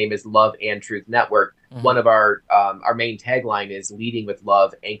ministry name is Love and Truth Network. Mm-hmm. One of our main tagline is leading with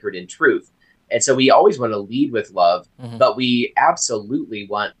love, anchored in truth. And so we always want to lead with love, Mm-hmm. but we absolutely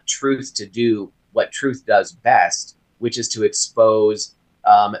want truth to do what truth does best, which is to expose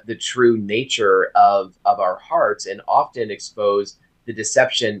the true nature of our hearts, and often expose the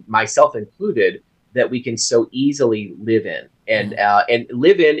deception, myself included, that we can so easily live in, and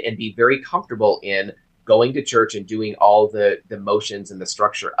live in and be very comfortable in going to church and doing all the motions and the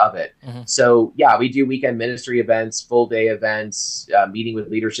structure of it. Mm-hmm. So yeah, we do weekend ministry events, full day events, meeting with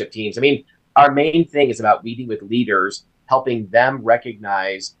leadership teams. I mean, our main thing is about meeting with leaders, helping them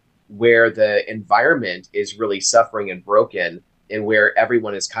recognize where the environment is really suffering and broken, and where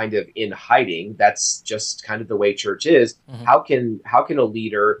everyone is kind of in hiding. That's just kind of the way church is. Mm-hmm. How can a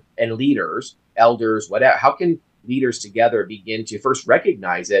leader and leaders, elders, whatever, how can leaders together begin to first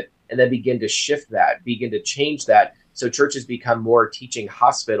recognize it, and then begin to shift that, begin to change that, so churches become more teaching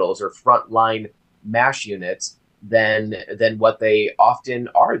hospitals or frontline MASH units than what they often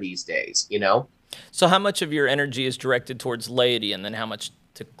are these days, So how much of your energy is directed towards laity, and then how much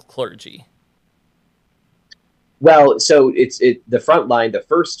to clergy? Well, so the front line. The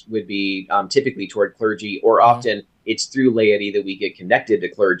first would be typically toward clergy, or Mm-hmm. often it's through laity that we get connected to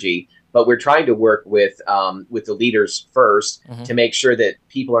clergy. But we're trying to work with the leaders first, Mm-hmm. to make sure that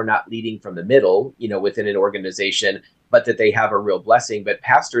people are not leading from the middle, within an organization, but that they have a real blessing. But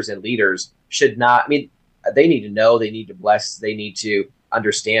pastors and leaders should not. I mean, they need to know, they need to bless, they need to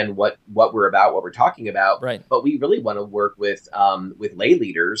understand what we're about, what we're talking about. Right. But we really want to work with lay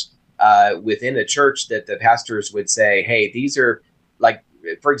leaders within a church, that the pastors would say, hey, these are, like,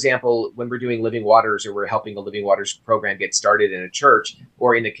 for example, when we're doing Living Waters or we're helping a Living Waters program get started in a church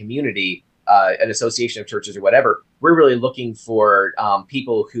or in a community, an association of churches or whatever, we're really looking for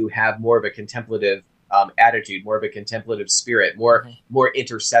people who have more of a contemplative attitude, more of a contemplative spirit, more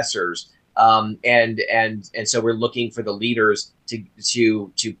intercessors. And so we're looking for the leaders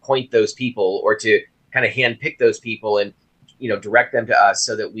to point those people, or to kind of handpick those people and, direct them to us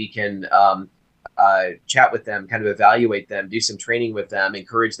so that we can chat with them, kind of evaluate them, do some training with them,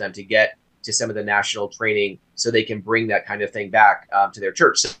 encourage them to get to some of the national training so they can bring that kind of thing back to their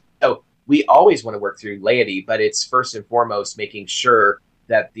church. So we always want to work through laity, but it's first and foremost making sure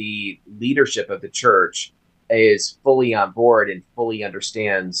that the leadership of the church is fully on board and fully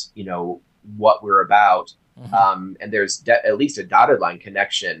understands, what we're about. And there's at least a dotted line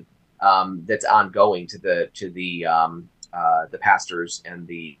connection that's ongoing to the pastors and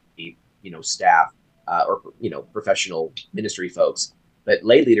the staff or professional ministry folks. But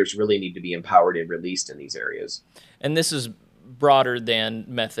lay leaders really need to be empowered and released in these areas. And this is broader than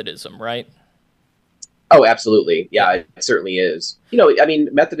Methodism, right? Oh, absolutely. Yeah, it certainly is.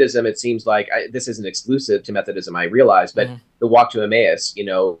 Methodism, it seems like this isn't exclusive to Methodism, I realize, but the Walk to Emmaus,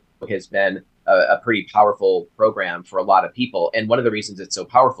 has been a pretty powerful program for a lot of people. And one of the reasons it's so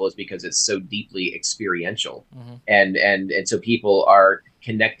powerful is because it's so deeply experiential. And so people are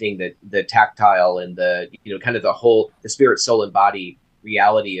connecting the tactile and the, kind of the spirit, soul, and body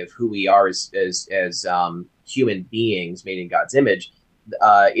reality of who we are as human beings made in God's image.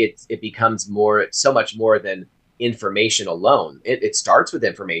 It becomes so much more than information alone. It starts with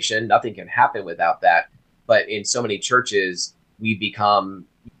information. Nothing can happen without that. But in so many churches, we become,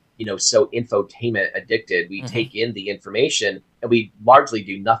 so infotainment addicted. We take in the information and we largely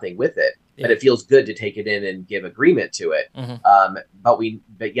do nothing with it. Yeah. But it feels good to take it in and give agreement to it.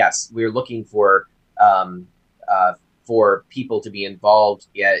 But yes, we're looking for people to be involved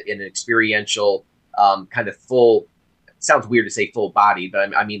in an experiential kind of full. Sounds weird to say full body,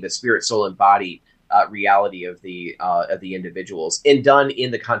 but I mean the spirit, soul, and body reality of the individuals, and done in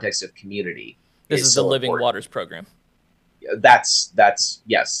the context of community. This is the Living Waters program. That's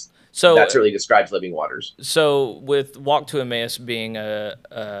yes. So that certainly describes Living Waters. So with Walk to Emmaus being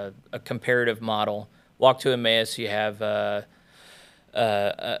a comparative model, Walk to Emmaus, you have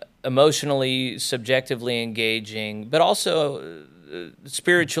emotionally, subjectively engaging, but also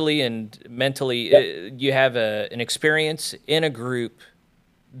spiritually and mentally, you have an experience in a group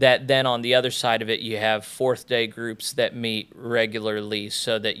that then on the other side of it, you have fourth day groups that meet regularly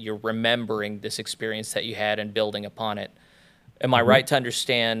so that you're remembering this experience that you had and building upon it. Am I right to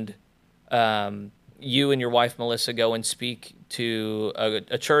understand you and your wife, Melissa, go and speak to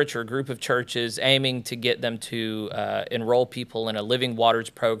a church or a group of churches aiming to get them to enroll people in a Living Waters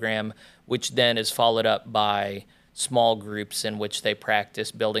program, which then is followed up by small groups in which they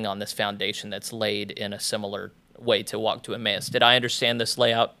practice building on this foundation that's laid in a similar way to Walk to Emmaus? Did I understand this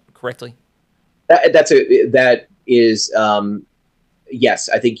layout correctly? That is yes,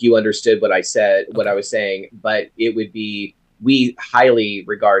 I think you understood what I said, what I was saying, but it would be, we highly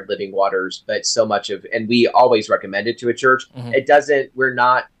regard Living Waters, but so much of, and we always recommend it to a church. It doesn't, we're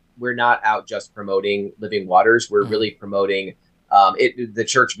not out just promoting Living Waters. We're really promoting the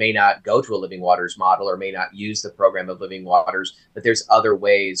church may not go to a Living Waters model or may not use the program of Living Waters, but there's other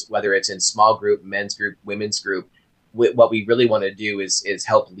ways, whether it's in small group, men's group, women's group. What we really want to do is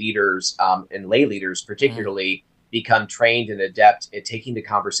help leaders and lay leaders particularly become trained and adept at taking the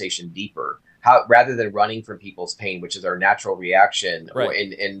conversation deeper. Rather than running from people's pain, which is our natural reaction, or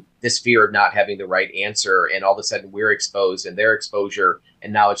in this fear of not having the right answer, and all of a sudden we're exposed and their exposure,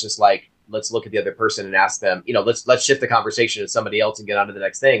 and now it's just like, let's look at the other person and ask them, let's shift the conversation to somebody else and get on to the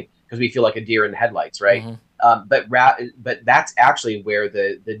next thing, because we feel like a deer in the headlights, right? But that's actually where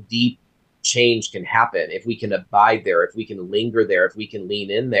the deep change can happen, if we can abide there, if we can linger there, if we can lean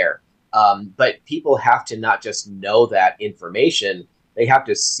in there. But people have to not just know that information, they have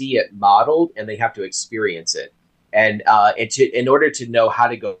to see it modeled and they have to experience it. And in order to know how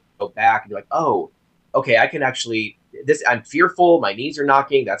to go back and be like, oh, okay, I can actually, I'm fearful, my knees are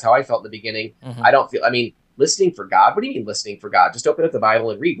knocking. That's how I felt in the beginning. I don't feel, listening for God. What do you mean listening for God? Just open up the Bible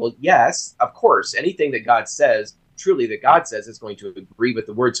and read. Well, yes, of course, anything that God says, truly that God says, is going to agree with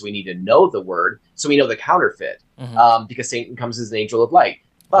the word. So we need to know the word, so we know the counterfeit, because Satan comes as an angel of light.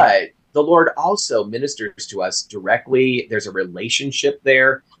 But the Lord also ministers to us directly. There's a relationship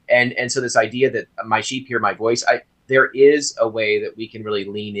there. And so this idea that my sheep hear my voice, there is a way that we can really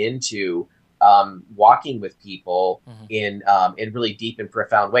lean into walking with people in really deep and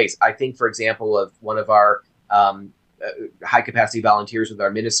profound ways. I think, for example, of one of our high capacity volunteers with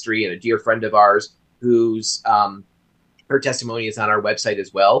our ministry and a dear friend of ours whose her testimony is on our website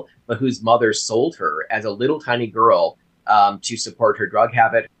as well, but whose mother sold her as a little tiny girl to support her drug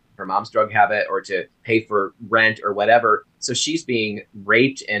habit, her mom's drug habit, or to pay for rent or whatever. So she's being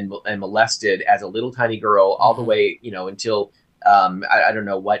raped and molested as a little tiny girl all the way, until I don't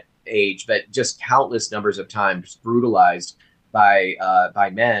know what age, but just countless numbers of times brutalized by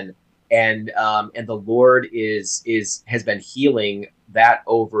men. And the Lord has been healing that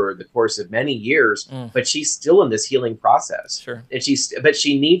over the course of many years, but she's still in this healing process. Sure. And but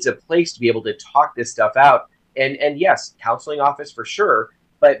she needs a place to be able to talk this stuff out. And yes, counseling office for sure.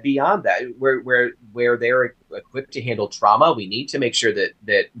 But beyond that, where they're equipped to handle trauma, we need to make sure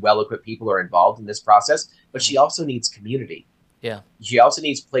that well-equipped people are involved in this process. But she also needs community. Yeah. She also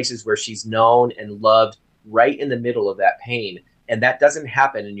needs places where she's known and loved right in the middle of that pain. And that doesn't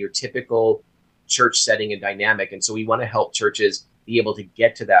happen in your typical church setting and dynamic. And so we want to help churches be able to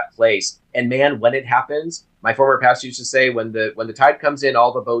get to that place. And man, when it happens, my former pastor used to say, when the tide comes in,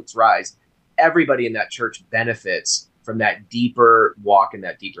 all the boats rise. Everybody in that church benefits from that deeper walk and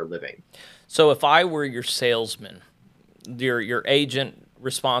that deeper living. So if I were your salesman, your agent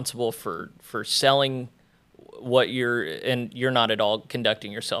responsible for selling what you're not at all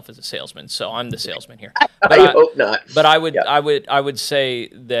conducting yourself as a salesman, so I'm the salesman here. But I hope not. But I would say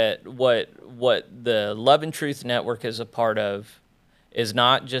that what the Love and Truth Network is a part of is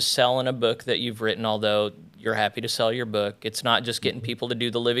not just selling a book that you've written, although you're happy to sell your book. It's not just getting people to do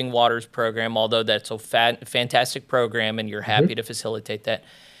the Living Waters program, although that's a fantastic program and you're happy to facilitate that.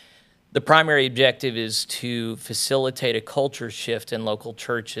 The primary objective is to facilitate a culture shift in local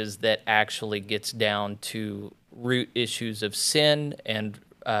churches that actually gets down to root issues of sin and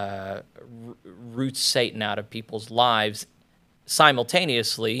roots Satan out of people's lives,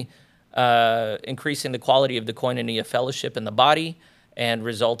 simultaneously increasing the quality of the koinonia fellowship in the body and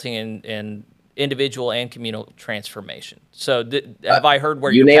resulting in individual and communal transformation. So have I heard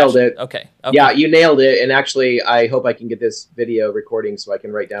where you nailed it? Okay. Yeah, you nailed it. And actually, I hope I can get this video recording so I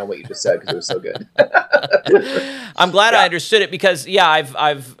can write down what you just said, because it was so good. I'm glad I understood it, because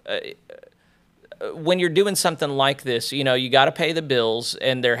I've when you're doing something like this, you got to pay the bills,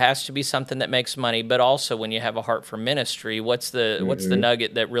 and there has to be something that makes money. But also, when you have a heart for ministry, what's the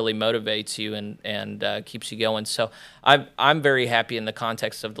nugget that really motivates you and keeps you going? So I'm very happy in the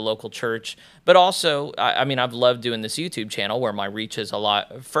context of the local church, but also I've loved doing this YouTube channel where my reach is a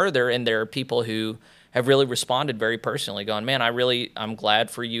lot further, and there are people who have really responded very personally, going, "Man, I'm glad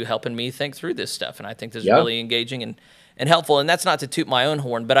for you helping me think through this stuff," and I think this is really engaging and helpful. And that's not to toot my own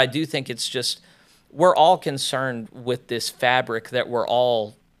horn, but I do think it's just, we're all concerned with this fabric that we're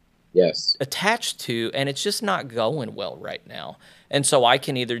all attached to, and it's just not going well right now. And so I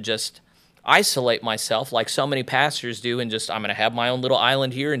can either just isolate myself like so many pastors do and just, I'm going to have my own little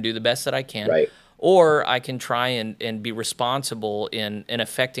island here and do the best that I can. Right. Or I can try and be responsible in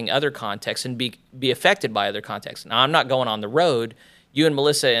affecting other contexts and be affected by other contexts. Now, I'm not going on the road. You and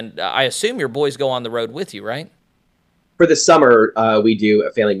Melissa, and I assume your boys go on the road with you, right? For the summer, we do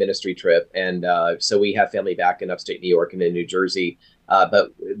a family ministry trip, and so we have family back in upstate New York and in New Jersey.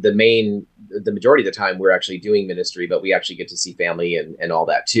 But the majority of the time, we're actually doing ministry, but we actually get to see family and all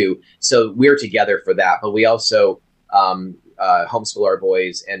that too. So we're together for that. But we also homeschool our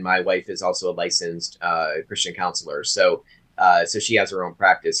boys, and my wife is also a licensed Christian counselor. So she has her own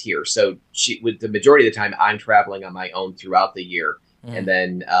practice here. So with the majority of the time, I'm traveling on my own throughout the year, and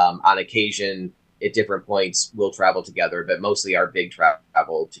then on occasion, at different points, we'll travel together, but mostly our big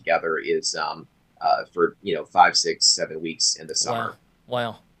travel together is for 5, 6, 7 weeks in the summer.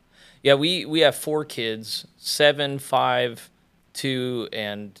 Wow. Yeah, we have 4 kids, 7, 5, 2,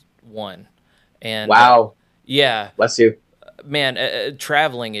 and 1. And wow. Yeah. Bless you. Man,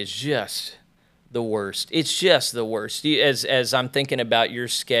 traveling is just the worst. It's just the worst. As I'm thinking about your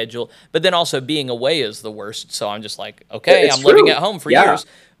schedule, but then also being away is the worst. So I'm just like, okay, I'm living at home for years.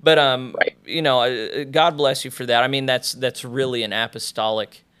 But God bless you for that. I mean, that's really an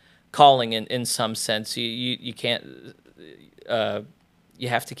apostolic calling in some sense. You can't. You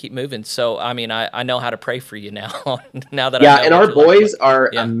have to keep moving. So I mean, I know how to pray for you now. Now that I know and our boys are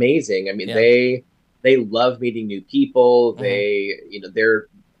amazing. I mean, they love meeting new people. They they're.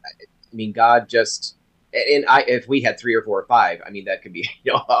 I mean, God just, and if we had 3 or 4 or 5, I mean, that could be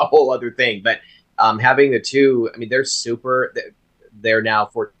a whole other thing. But having the 2, I mean, they're now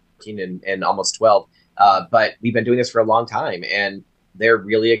 14 and almost 12. But we've been doing this for a long time, and they're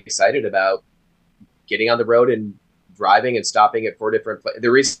really excited about getting on the road and driving and stopping at 4 different places.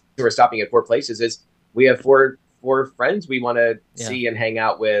 The reason we're stopping at 4 places is we have four friends we want to see and hang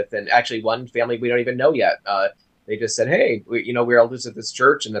out with, and actually one family we don't even know yet. They just said, hey, we're elders at this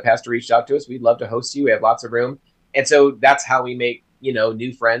church, and the pastor reached out to us. We'd love to host you. We have lots of room. And so that's how we make,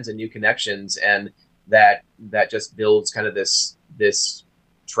 new friends and new connections, and that just builds kind of this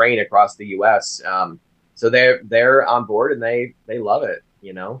train across the U.S. So they're on board and they love it.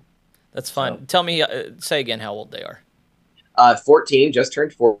 That's So fun. Tell me, say again how old they are. 14, just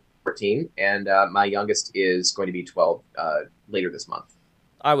turned 14, and my youngest is going to be 12 later this month.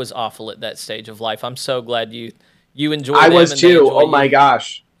 I was awful at that stage of life. I'm so glad you enjoy I them was and they too. enjoy Oh my you.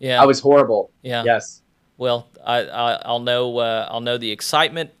 gosh, I Yeah, was horrible. yeah. Yes. Well, I'll know the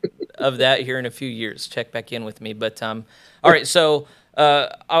excitement of that here in a few years. Check back in with me. But all right. So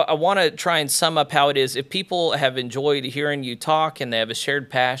I want to try and sum up how it is. If people have enjoyed hearing you talk and they have a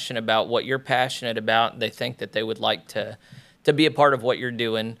shared passion about what you're passionate about, they think that they would like to be a part of what you're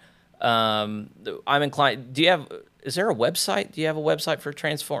doing. I'm inclined. Is there a website? Do you have a website for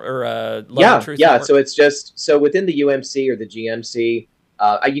Transform or Love and Yeah, Truth yeah. So Network? it's just so within the UMC or the GMC,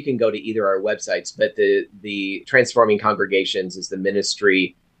 you can go to either our websites, but the Transforming Congregations is the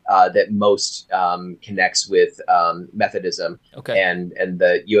ministry that most connects with Methodism Okay. and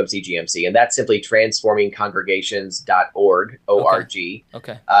the UMC GMC, and that's simply transformingcongregations.org. Okay. O-R-G.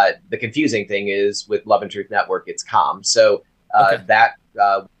 Okay. The confusing thing is with Love and Truth Network, it's com. So Okay. that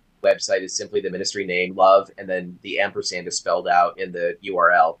website is simply the ministry name, love, and then the ampersand is spelled out in the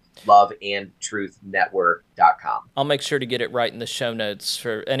URL, loveandtruthnetwork.com. I'll make sure to get it right in the show notes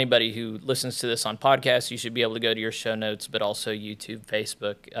for anybody who listens to this on podcast. You should be able to go to your show notes, but also YouTube,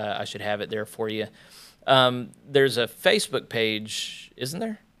 Facebook. I should have it there for you. There's a Facebook page, isn't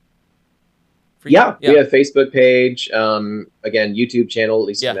there? For you? Yeah, we have a Facebook page, again, YouTube channel, at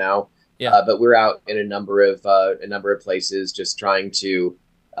least Yeah. for now. Yeah. But we're out in a number of places, just trying to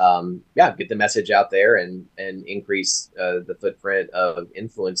get the message out there and increase the footprint of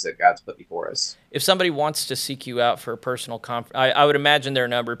influence that God's put before us. If somebody wants to seek you out for a personal conference, I would imagine there are a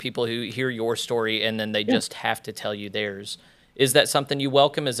number of people who hear your story and then they just have to tell you theirs. Is that something you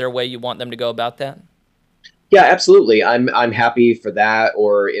welcome? Is there a way you want them to go about that? Yeah, absolutely. I'm happy for that.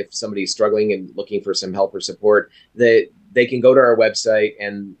 Or if somebody's struggling and looking for some help or support, that they can go to our website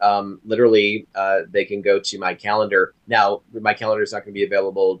and literally they can go to my calendar. Now, my calendar is not going to be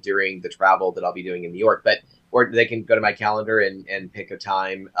available during the travel that I'll be doing in New York, or they can go to my calendar and pick a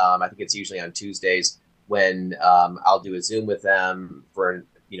time. I think it's usually on Tuesdays when I'll do a Zoom with them for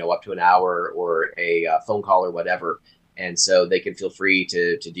up to an hour or a phone call or whatever. And so they can feel free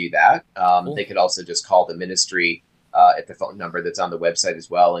to do that. Cool. They could also just call the ministry at the phone number that's on the website as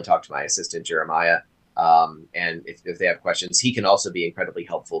well and talk to my assistant, Jeremiah. And if they have questions, he can also be incredibly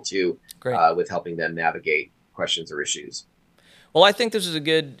helpful too, with helping them navigate questions or issues. Well, I think this is a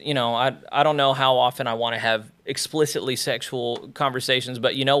good, I don't know how often I want to have explicitly sexual conversations,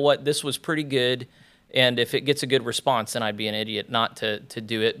 but you know what? This was pretty good. And if it gets a good response, then I'd be an idiot not to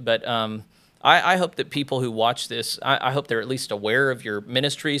do it. But I hope that people who watch this, I hope they're at least aware of your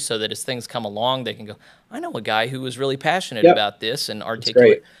ministry so that as things come along, they can go, I know a guy who was really passionate about this and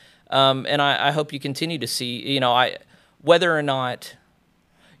articulate. And I hope you continue to see, whether or not,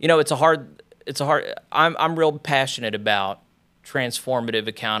 it's a hard, I'm real passionate about transformative,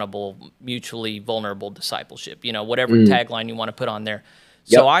 accountable, mutually vulnerable discipleship, whatever tagline you want to put on there.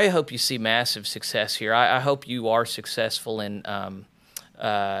 So I hope you see massive success here. I hope you are successful in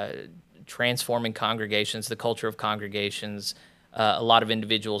transforming congregations, the culture of congregations, a lot of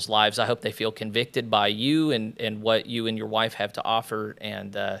individuals' lives. I hope they feel convicted by you and what you and your wife have to offer,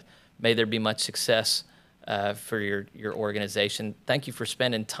 and may there be much success for your organization. Thank you for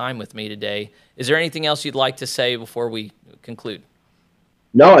spending time with me today. Is there anything else you'd like to say before we conclude?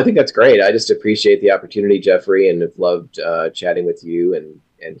 No, I think that's great. I just appreciate the opportunity, Jeffrey, and have loved chatting with you and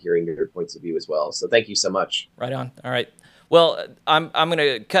hearing your points of view as well. So thank you so much. Right on. All right. Well, I'm going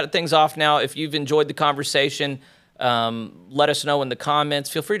to cut things off now. If you've enjoyed the conversation, let us know in the comments.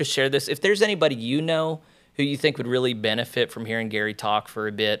 Feel free to share this. If there's anybody you know who you think would really benefit from hearing Garry talk for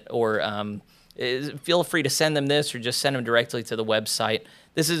a bit, or feel free to send them this or just send them directly to the website.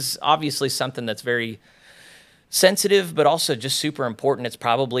 This is obviously something that's very sensitive, but also just super important. It's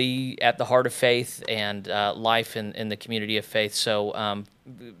probably at the heart of faith and life in the community of faith. So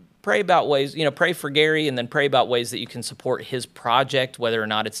pray about ways, pray for Garry, and then pray about ways that you can support his project, whether or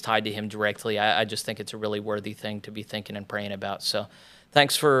not it's tied to him directly. I just think it's a really worthy thing to be thinking and praying about. So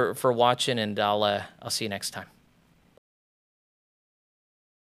thanks for watching, and I'll see you next time.